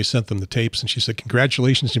when we sent them the tapes, and she said,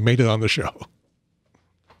 "Congratulations, you made it on the show."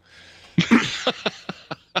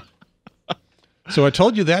 So I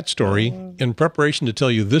told you that story in preparation to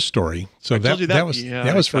tell you this story. So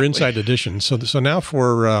that was for Inside Edition. So now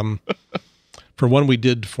for one we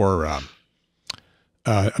did for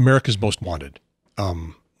America's Most Wanted.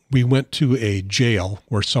 We went to a jail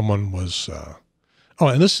where someone was.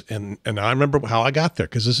 And I remember how I got there,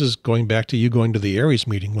 because this is going back to you going to the Aries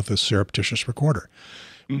meeting with a surreptitious recorder.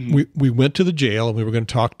 Mm-hmm. We went to the jail and we were going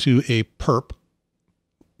to talk to a perp.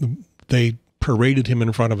 They paraded him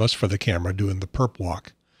in front of us for the camera doing the perp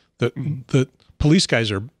walk. The police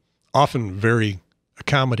guys are often very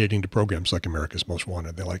accommodating to programs like America's Most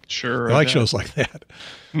Wanted. They like shows like that.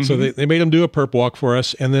 Mm-hmm. So they made him do a perp walk for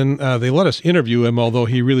us, and then they let us interview him, although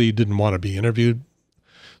he really didn't want to be interviewed.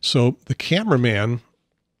 So the cameraman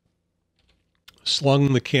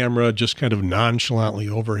slung the camera just kind of nonchalantly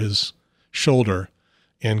over his shoulder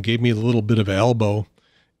and gave me a little bit of an elbow,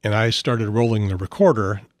 and I started rolling the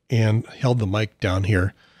recorder and held the mic down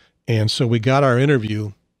here. And so we got our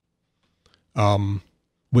interview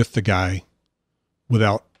with the guy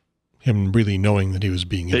without him really knowing that he was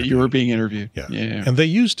being interviewed. That you were being interviewed. Yeah. And they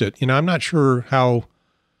used it. I'm not sure how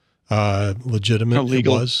legitimate it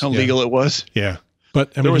was. How legal it was. Yeah.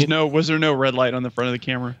 But was there no red light on the front of the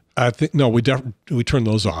camera? I think, no, we turned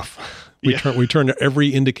those off. We turn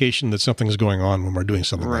every indication that something's going on when we're doing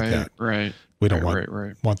something like that. Right. We don't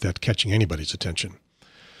want that catching anybody's attention.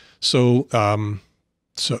 So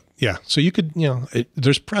you could,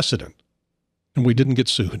 there's precedent, and we didn't get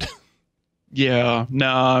sued. Yeah, no,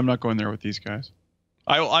 I'm not going there with these guys.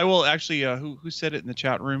 I will actually, who said it in the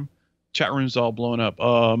chat room? Chat room's all blown up.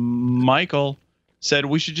 Michael said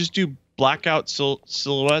we should just do blackout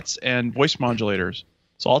silhouettes and voice modulators.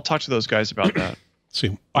 So I'll talk to those guys about that.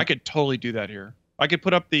 See, I could totally do that here. I could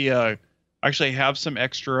put up the, actually have some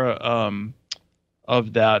extra,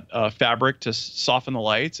 of that fabric to soften the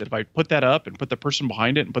lights. And if I put that up and put the person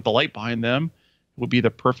behind it and put the light behind them, it would be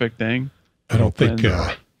the perfect thing. I don't think,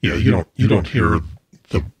 you don't hear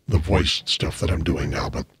the voice stuff that I'm doing now,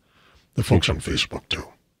 but the folks on Facebook do.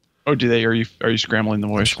 Oh, do they? Are you scrambling the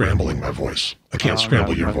voice? I'm scrambling my voice. I can't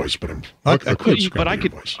scramble your voice, but I could scramble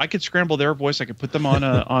your voice. I could scramble their voice. I could put them on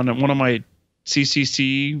one of my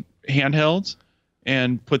CCC handhelds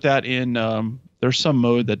and put that in. There's some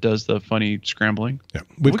mode that does the funny scrambling. Yeah,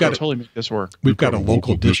 we could totally make this work. We've got a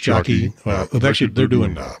local disc jockey. Actually, they're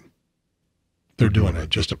doing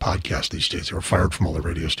just a podcast these days. They were fired from all the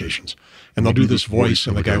radio stations, and they'll do this voice,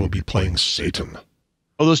 and the guy will be playing Satan.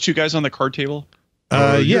 Oh, those two guys on the card table.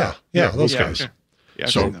 Those guys. Okay. Yeah,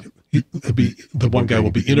 so the one guy will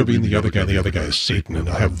be interviewing the other guy. The other guy is Satan, and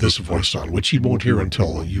I have this voice on, which he won't hear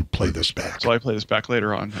until you play this back. So I play this back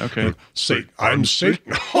later on. Okay. Satan, I'm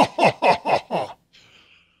Satan.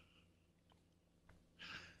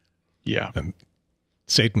 Yeah. And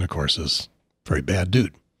Satan, of course, is a very bad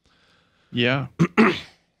dude. Yeah.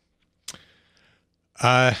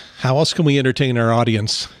 How else can we entertain our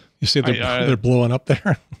audience? You see they're blowing up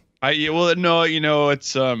there?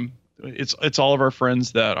 It's all of our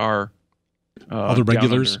friends that are other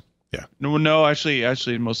regulars. Yeah. No,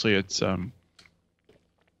 actually, mostly it's. Is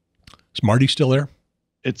Marty still there?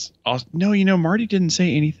 It's no. Marty didn't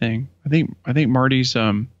say anything. I think Marty's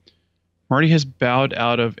Marty has bowed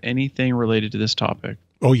out of anything related to this topic.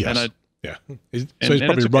 Oh yes. He's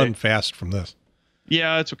probably run fast from this.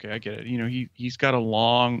 Yeah, it's okay. I get it. He's got a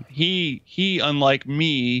long. He unlike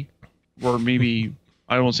me, or maybe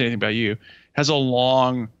I won't say anything about you, has a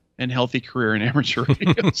long and healthy career in amateur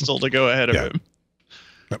radio still to go ahead of him.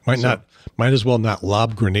 Might as well not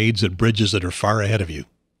lob grenades at bridges that are far ahead of you.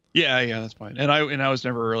 Yeah, that's fine. And I was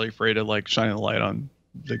never really afraid of like shining the light on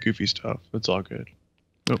the goofy stuff. It's all good.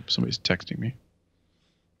 Oh, somebody's texting me.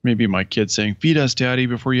 Maybe my kid saying, "Feed us, Daddy,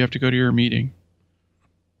 before you have to go to your meeting."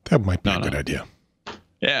 That might be a good idea.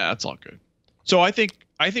 Yeah, that's all good. So I think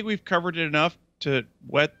we've covered it enough to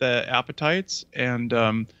whet the appetites, and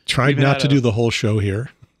tried not to do the whole show here.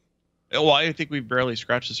 Well, I think we've barely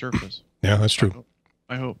scratched the surface. Yeah, that's true.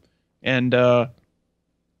 I hope. And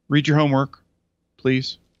read your homework,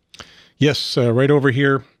 please. Yes, right over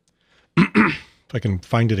here. If I can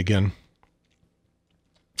find it again.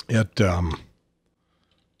 At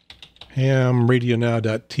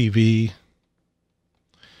HamRadioNow.tv.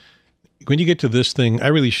 When you get to this thing, I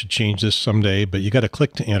really should change this someday, but you got to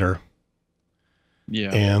click to enter.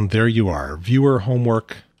 Yeah. And there you are. Viewer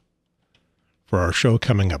homework for our show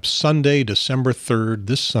coming up Sunday, December 3rd,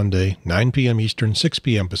 this Sunday, 9 p.m. Eastern, 6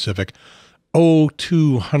 p.m. Pacific,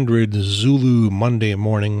 0200 Zulu Monday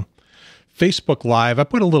morning. Facebook Live. I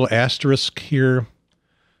put a little asterisk here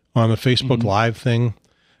on the Facebook Live thing.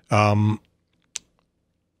 I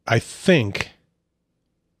think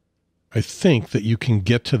that you can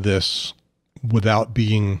get to this without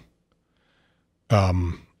being,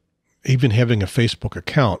 even having a Facebook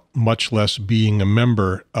account, much less being a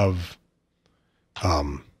member of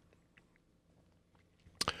the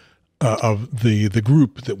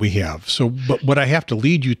group that we have. So, but what I have to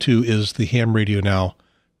lead you to is the Ham Radio Now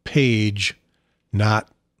page, not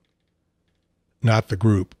the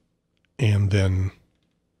group, and then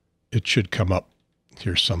it should come up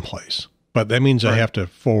here someplace. But that means I have to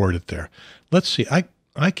forward it there. Let's see. I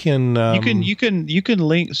can. You can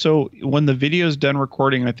link. So when the video is done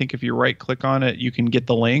recording, I think if you right click on it, you can get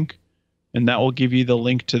the link, and that will give you the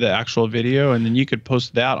link to the actual video, and then you could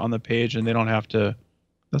post that on the page, and they don't have to.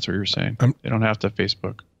 That's what you're saying. They don't have to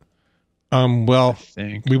Facebook. Well,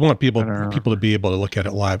 we want people to be able to look at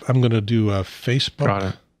it live. I'm going to do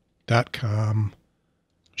facebook.com.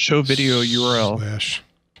 Show video URL.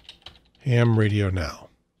 /Ham Radio Now.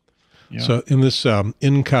 Yeah. So in this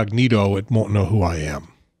incognito, it won't know who I am.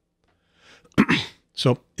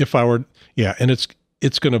 So if I were, and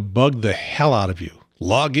it's going to bug the hell out of you.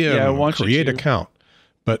 Log in, create account.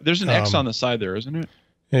 But there's an X on the side there, isn't it?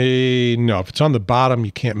 No, if it's on the bottom,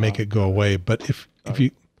 you can't make it go away. But if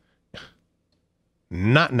you,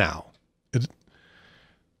 not now.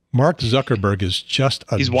 Mark Zuckerberg is just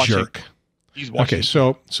a jerk. He's watching. Okay,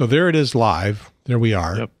 so there it is live. There we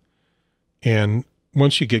are. Yep. And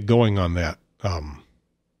once you get going on that,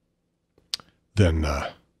 then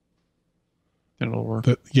it'll work.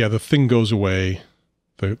 The thing goes away.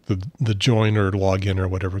 The join or login or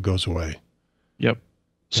whatever goes away. Yep.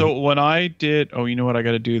 So when I did, you know what? I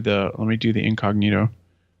got to do let me do the incognito,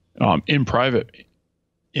 in private,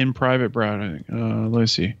 Brad. I think.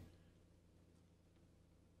 Let's see.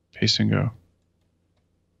 Paste and go.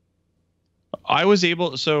 I was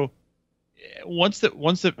able. So once the.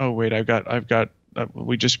 Oh wait, I've got.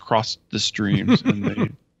 We just crossed the streams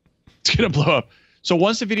and it's gonna blow up. So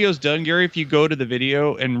once the video is done, Gary, if you go to the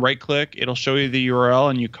video and right click, it'll show you the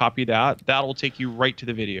URL and you copy that. That'll take you right to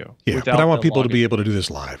the video. Yeah, but I want people to be able to do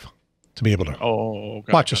this live, to be able to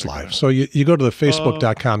watch us live. So you go to the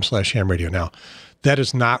facebook.com/Ham Radio Now. That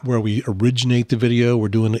is not where we originate the video. We're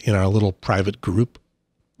doing it in our little private group.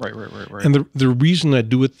 Right. And the reason I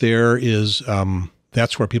do it there is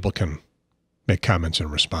that's where people can make comments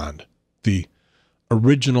and respond. The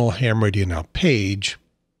original Ham Radio Now page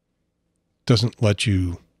doesn't let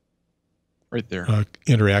you right there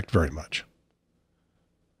interact very much.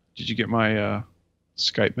 Did you get my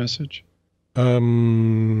Skype message? I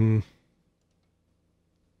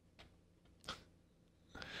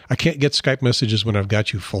can't get Skype messages when I've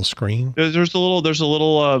got you full screen. There's a little there's a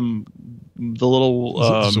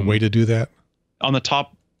way to do that on the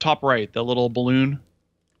top right, the little balloon.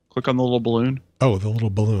 Click on the little balloon. Oh, the little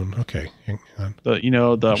balloon. Okay, hang on.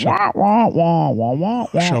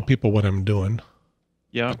 Show people what I'm doing.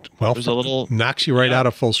 Yeah. Well, there's a little knocks you right out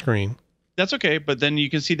of full screen. That's okay, but then you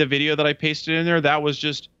can see the video that I pasted in there. That was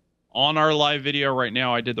just on our live video right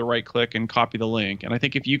now. I did the right click and copy the link, and I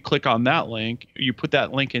think if you click on that link, you put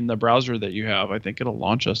that link in the browser that you have. I think it'll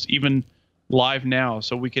launch us even live now,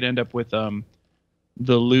 so we could end up with the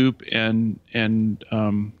loop and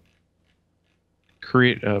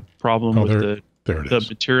create a problem with the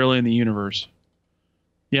material in the universe.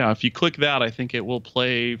 Yeah, if you click that, I think it will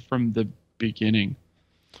play from the beginning.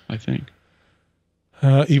 I think.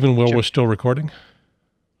 Even while we're still recording?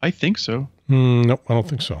 I think so. Nope, I don't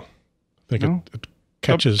think so. I think it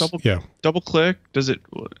catches. Double click. Does it?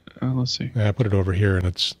 Let's see. I put it over here, and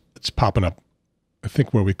it's popping up. I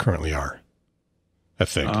think where we currently are. I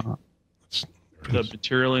think. The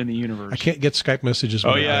material in the universe. I can't get Skype messages.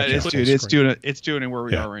 It's doing it where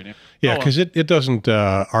we are right now. Yeah, because it doesn't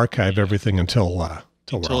archive everything until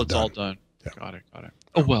it's all done. Yeah. Got it.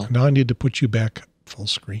 Oh well. Now I need to put you back full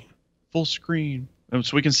screen. Full screen,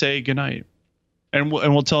 so we can say goodnight, and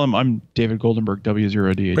we'll tell him I'm David Goldenberg,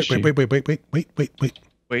 W0DHG.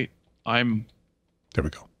 Wait. There we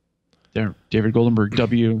go. There, David Goldenberg,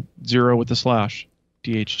 W0 with the slash,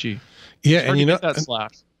 DHG. Yeah, and you know that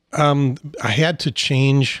slash. I had to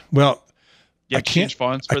change. Well, I can't change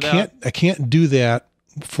fonts for that. I can't do that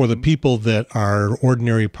for the people that are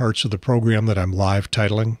ordinary parts of the program that I'm live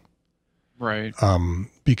titling. Right.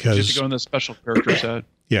 Because you have to go in the special character set.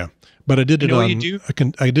 Yeah, but I did it on.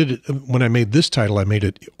 I did it when I made this title. I made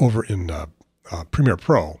it over in Premiere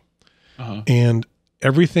Pro, Uh-huh. and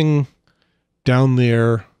everything down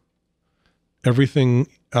there, everything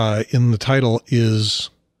in the title is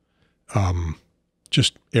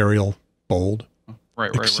just Arial bold,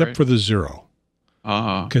 Right. except for the 0.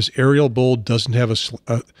 Uh-huh. Because Arial bold doesn't have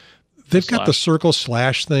they've got the slash. circle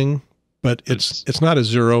slash thing, but it's not a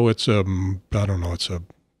 0. It's I don't know. It's a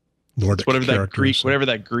Nordic Whatever that character.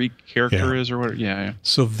 Greek, character Yeah. is, or whatever. Yeah.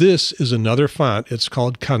 So this is another font. It's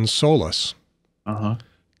called Consolas, Uh-huh.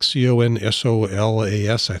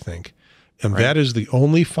 Consolas, I think. And Right. that is the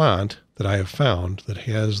only font that I have found that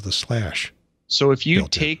has the slash. So if you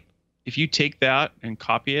built in. take that and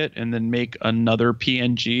copy it and then make another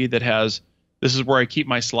PNG that has, this is where I keep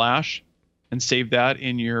my slash, and save that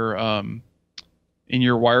in your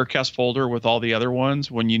Wirecast folder with all the other ones,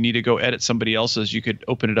 when you need to go edit somebody else's, you could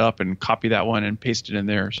open it up and copy that one and paste it in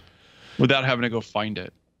theirs without having to go find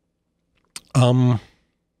it.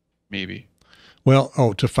 Maybe.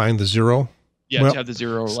 Well, to find the 0. Yeah, Well, to have the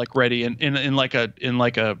 0 like ready in like a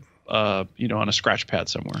on a scratch pad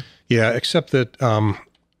somewhere. Yeah, except that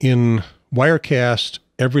in Wirecast,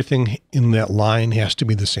 everything in that line has to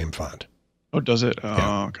be the same font Oh, does it? Oh,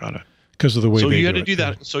 Yeah. got it. because of the way So they you had to it. do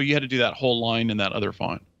that. So you had to do that whole line in that other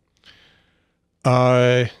font.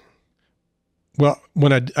 Well,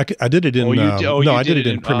 when I did it in I did it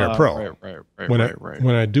in Premiere Pro. Right.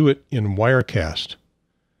 When I do it in Wirecast,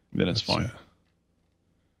 Then it's fine.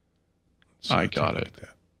 so I can't got look it. at that.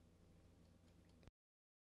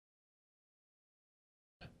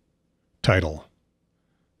 Title.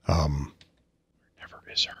 Never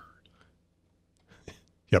misheard.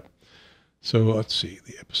 Yep. So let's see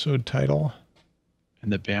the episode title.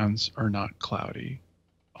 And the bands are not cloudy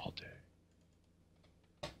all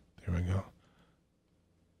day. There we go.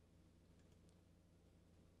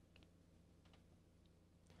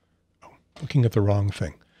 Oh, looking at the wrong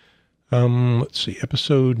thing. Let's see,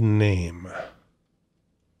 episode name.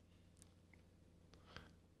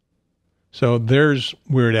 So there's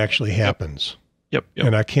where it actually happens. Yep.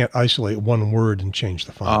 And I can't isolate one word and change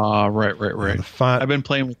the font. Right. The font, I've been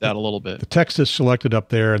playing with that a little bit. the text is selected up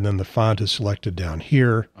there, and then the font is selected down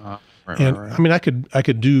here. Right. I mean, I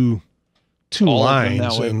could do two All of them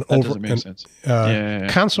lines that way. and That over. doesn't make And, sense.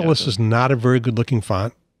 Consolas is not a very good looking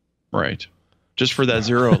font. Right. Just for that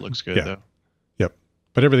 0, it looks good Yeah. though. Yep.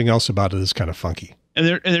 But everything else about it is kind of funky. And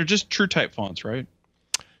they're just true type fonts, right?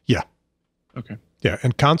 Yeah. Okay. Yeah.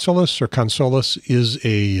 And Consolas is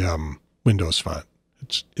a Windows font.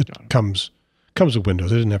 It comes with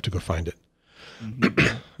Windows. I didn't have to go find it.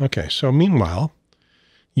 Mm-hmm. Okay. So meanwhile,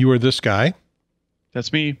 you are this guy.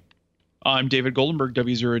 That's me. I'm David Goldenberg,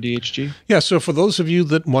 W0DHG. Yeah. So for those of you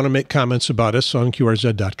that want to make comments about us on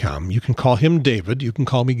QRZ.com, you can call him David. You can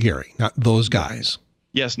call me Gary, not those guys.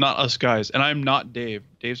 Yes, not us guys. And I'm not Dave.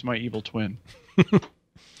 Dave's my evil twin. Wait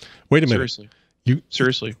a minute. Seriously. You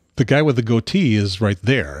Seriously. The guy with the goatee is right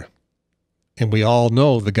there. And we all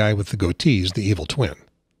know the guy with the goatee is the evil twin.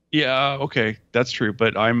 Yeah, okay. That's true.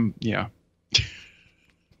 But yeah.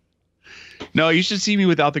 No, you should see me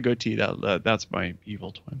without the goatee. That's my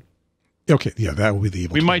evil twin. Okay. Yeah, that will be the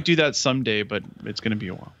evil twin. We might do that someday, but it's going to be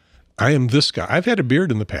a while. I am this guy. I've had a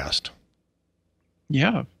beard in the past.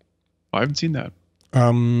 Yeah. I haven't seen that.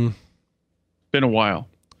 Hang Been a while.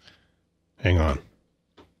 on.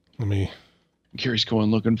 Let me. Gary's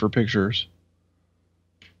going looking for pictures.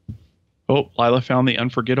 Oh, Lila found the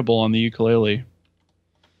unforgettable on the ukulele.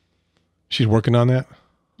 She's working on that?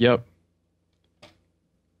 Yep.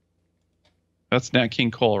 That's Nat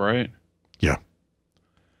King Cole, right? Yeah.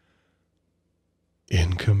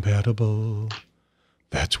 Incompatible.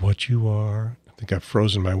 That's what you are. I think I've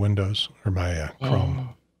frozen my Windows or my Chrome.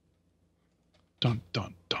 Oh. Dun,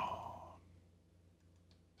 dun, dun.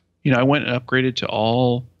 You know, I went and upgraded to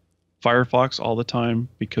all Firefox all the time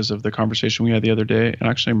because of the conversation we had the other day. And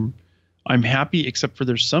actually, I'm happy, except for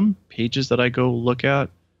there's some pages that I go look at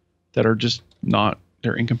that are just not,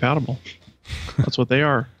 they're incompatible. That's what they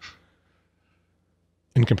are.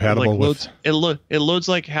 Incompatible with... It loads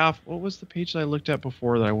like half. What was the page that I looked at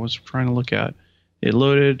before that I was trying to look at? It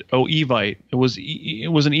loaded, Evite. It was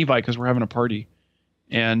an Evite because we're having a party.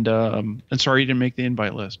 And sorry you didn't make the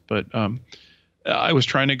invite list, but I was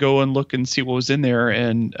trying to go and look and see what was in there,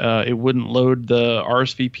 and it wouldn't load the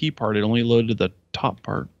RSVP part. It only loaded the top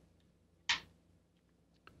part.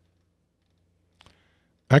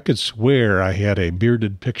 I could swear I had a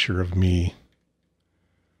bearded picture of me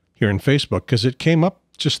here in Facebook because it came up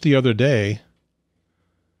just the other day.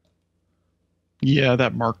 Yeah,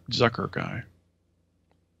 that Mark Zuckerberg guy.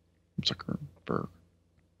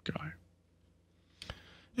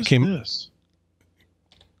 What's this?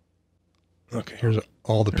 Okay, here's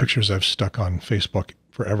all the pictures I've stuck on Facebook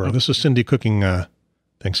forever. This is Cindy cooking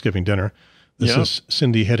Thanksgiving dinner. This is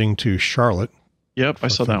Cindy heading to Charlotte. Yep, I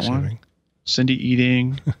saw that one. Cindy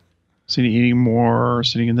eating. Cindy eating more.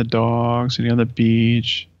 Sitting in the dog. Sitting on the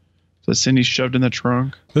beach. So Cindy shoved in the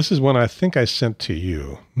trunk. This is one I think I sent to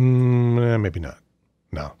you. Maybe not.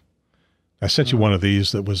 No. I sent you one of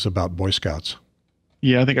these that was about Boy Scouts.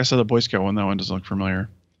 Yeah, I think I saw the Boy Scout one. That one doesn't look familiar.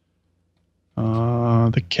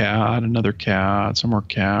 The cat, another cat, some more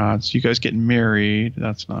cats. You guys getting married.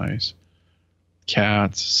 That's nice.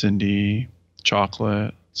 Cats, Cindy,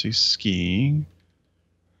 chocolate. Let's see, skiing.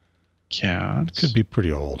 Cats. Could be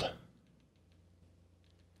pretty old.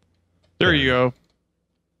 There you go.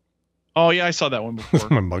 Oh, yeah, I saw that one before.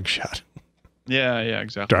 My mugshot. Yeah,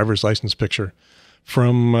 exactly. Driver's license picture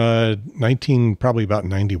from probably about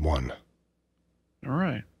 91. All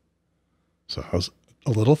right. So I was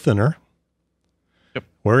a little thinner. Yep.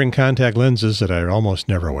 Wearing contact lenses that I almost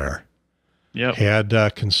never wear. Yep.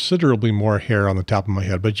 Had considerably more hair on the top of my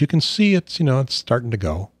head, but you can see it's starting to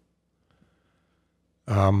go.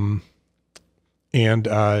 I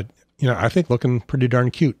think looking pretty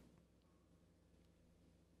darn cute.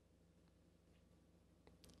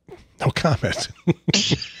 No comment.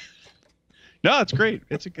 No, it's great.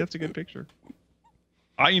 That's a good picture.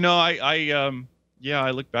 I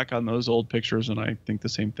look back on those old pictures and I think the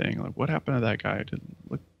same thing. Like, what happened to that guy? It didn't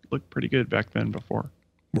look pretty good back then before.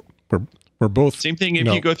 We're both same thing. If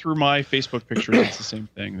you go through my Facebook pictures, it's the same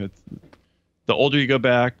thing. That the older you go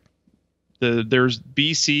back, there's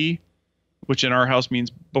BC, which in our house means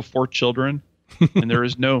before children, and there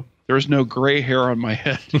is no gray hair on my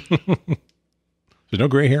head. There's no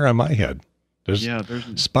gray hair on my head. There's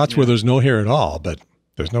spots where there's no hair at all, but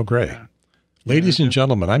there's no gray. Yeah. Ladies and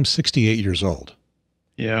gentlemen, I'm 68 years old.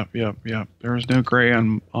 Yeah. There was no gray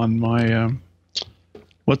on my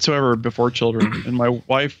whatsoever before children. And my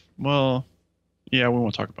wife, well, yeah, we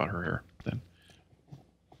won't talk about her hair then.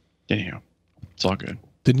 Anyhow, it's all good.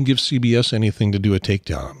 Didn't give CBS anything to do a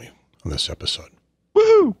takedown on me on this episode.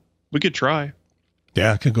 Woohoo! We could try.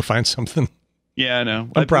 Yeah, I could go find something. Yeah, I know.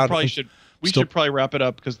 I'm proud. We should probably wrap it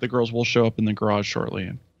up because the girls will show up in the garage shortly.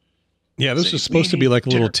 And yeah, this is supposed to be like a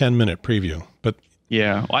little 10-minute preview, but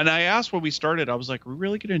yeah. And I asked when we started, I was like, "Are we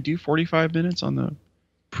really going to do 45 minutes on the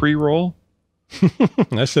pre-roll?"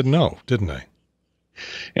 I said no, didn't I?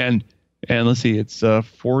 And let's see, it's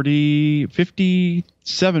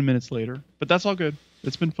 57 minutes later, but that's all good.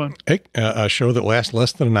 It's been fun. Hey, a show that lasts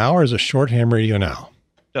less than an hour is a short ham radio now.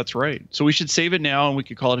 That's right. So we should save it now, and we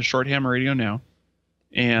could call it a short ham radio now.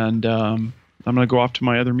 And I'm going to go off to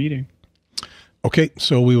my other meeting. Okay,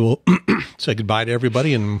 so we will say goodbye to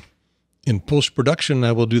everybody, and in post-production,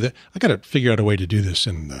 I will do that. I got to figure out a way to do this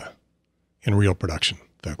in real production.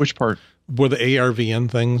 Which part? Where the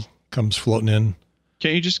ARVN thing comes floating in.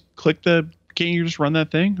 Can't you just can't you just run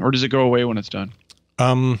that thing? Or does it go away when it's done?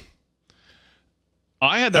 I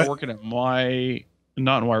had that working at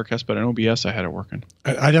not in Wirecast, but in OBS I had it working.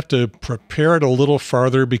 I'd have to prepare it a little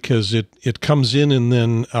farther because it comes in and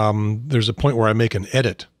then there's a point where I make an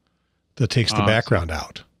edit that takes the background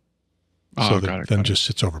out. So that then just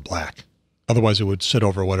sits over black. Otherwise it would sit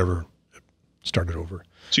over whatever it started over.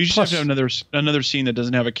 So you just have to have another scene that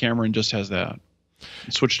doesn't have a camera and just has that.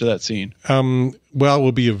 Switch to that scene. Well, it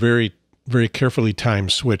will be a very, very carefully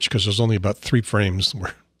timed switch because there's only about 3 frames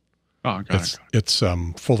where it's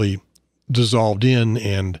fully dissolved in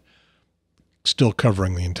and still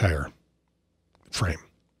covering the entire frame.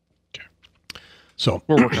 Okay. So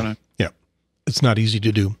we're working on it. Yeah. It's not easy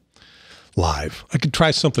to do live. I could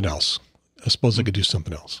try something else. I suppose I could do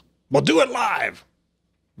something else. We'll do it live.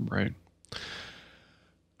 Right.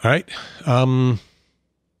 All right.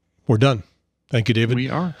 We're done. Thank you, David. We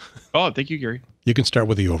are. Oh, thank you, Gary. You can start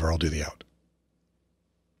with the over. I'll do the out.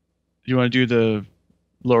 You want to do the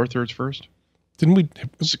lower thirds first? Didn't we?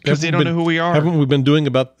 Because they don't know who we are. Haven't we been doing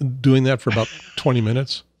that for about 20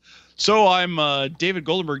 minutes? So I'm David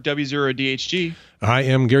Goldenberg, W0DHG. I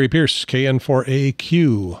am Gary Pierce,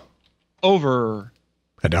 KN4AQ. Over.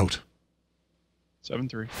 And out.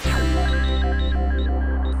 7-3.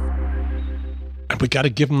 And we got to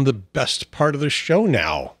give them the best part of the show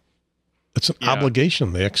now. It's an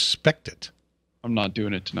obligation. They expect it. I'm not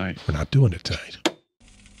doing it tonight. We're not doing it tonight.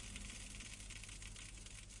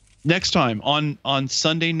 Next time on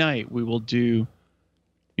Sunday night, we will do,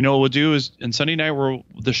 what we'll do is on Sunday night,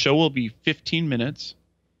 the show will be 15 minutes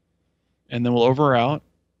and then we'll over out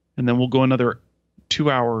and then we'll go another 2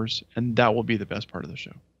 hours and that will be the best part of the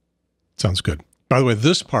show. Sounds good. By the way,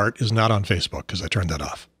 this part is not on Facebook because I turned that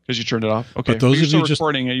off. Because you turned it off? Okay. But those you're of still you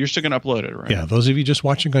recording it. You're still going to upload it, right? Yeah. Those of you just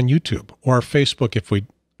watching on YouTube or Facebook,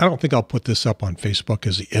 I don't think I'll put this up on Facebook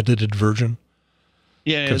as the edited version.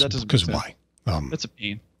 Yeah, that doesn't. Because why? That's a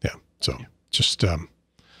pain. Yeah. So just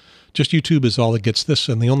YouTube is all that gets this,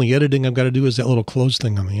 and the only editing I've got to do is that little close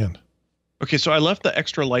thing on the end. Okay, so I left the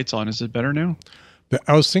extra lights on. Is it better now?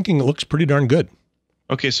 I was thinking it looks pretty darn good.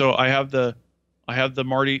 Okay, so I have the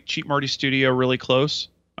Cheap Marty studio really close.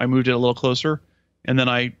 I moved it a little closer, and then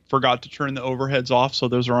I forgot to turn the overheads off, so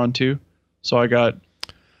those are on too. So I got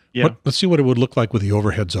Let's see what it would look like with the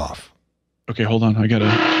overheads off. Okay, hold on. I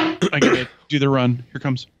gotta do the run. Here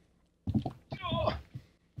comes.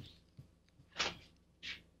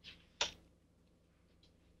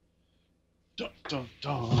 Dun, dun,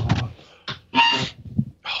 dun.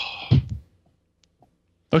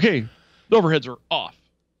 Okay, the overheads are off.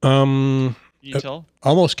 Can you tell?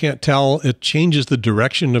 Almost can't tell. It changes the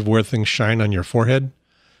direction of where things shine on your forehead.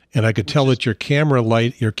 And I could tell that your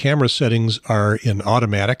camera settings are in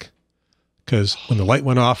automatic, because when the light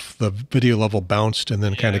went off, the video level bounced and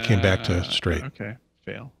then kind of came back to straight. Okay,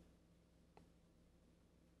 fail.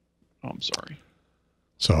 Oh, I'm sorry.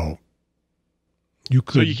 So you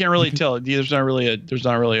can't really tell. There's not really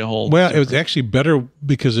a whole. Well, it was actually better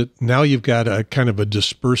because now you've got a kind of a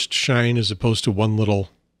dispersed shine as opposed to one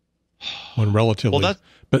relatively. Well,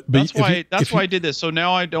 that's why I did this. So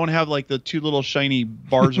now I don't have like the two little shiny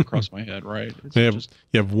bars across my head, right? You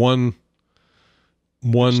have one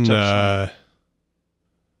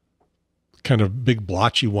kind of big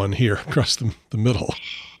blotchy one here across the middle.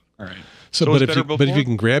 All right. So but if you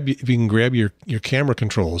can grab your camera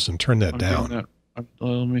controls and turn that down.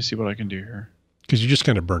 Let me see what I can do here. Because you just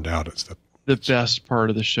kind of burned out. It's the best part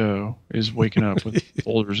of the show is waking up with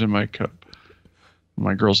folders in my cup.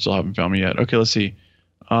 My girls still haven't found me yet. Okay, let's see.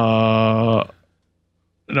 No,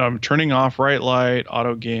 I'm turning off right light,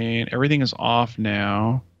 auto gain. Everything is off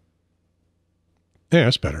now. Yeah,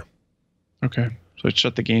 that's better. Okay, so I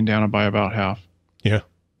shut the gain down by about half. Yeah.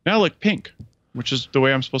 Now I look pink, which is the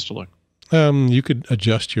way I'm supposed to look. You could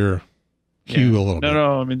adjust your hue a little bit.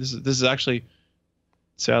 No. I mean, this is actually.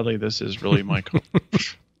 Sadly, this is really my color.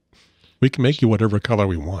 We can make you whatever color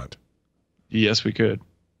we want. Yes, we could.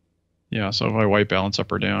 Yeah, so if I white balance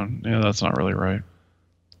up or down, that's not really right.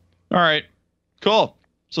 All right, cool.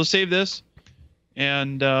 So save this,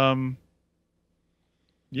 and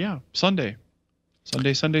Sunday.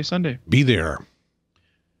 Be there.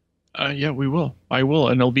 Yeah, we will. I will,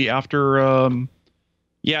 and it'll be after.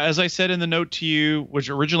 As I said in the note to you,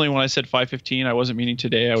 which originally when I said 5:15, I wasn't meaning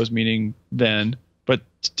today. I was meaning then. But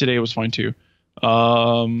today was fine too.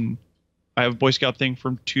 I have a Boy Scout thing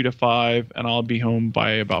from 2 to 5, and I'll be home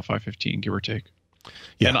by about 5:15, give or take.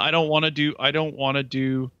 Yeah. And I don't want to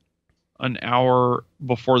do an hour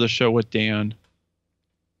before the show with Dan.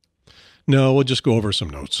 No, we'll just go over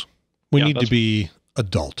some notes. We need to be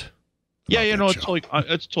adult. Yeah, no, it's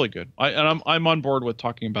totally good. I'm on board with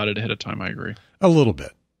talking about it ahead of time. I agree. A little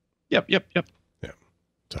bit. Yep. Yeah.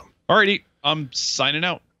 So, alrighty, I'm signing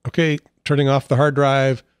out. Okay. Turning off the hard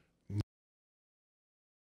drive,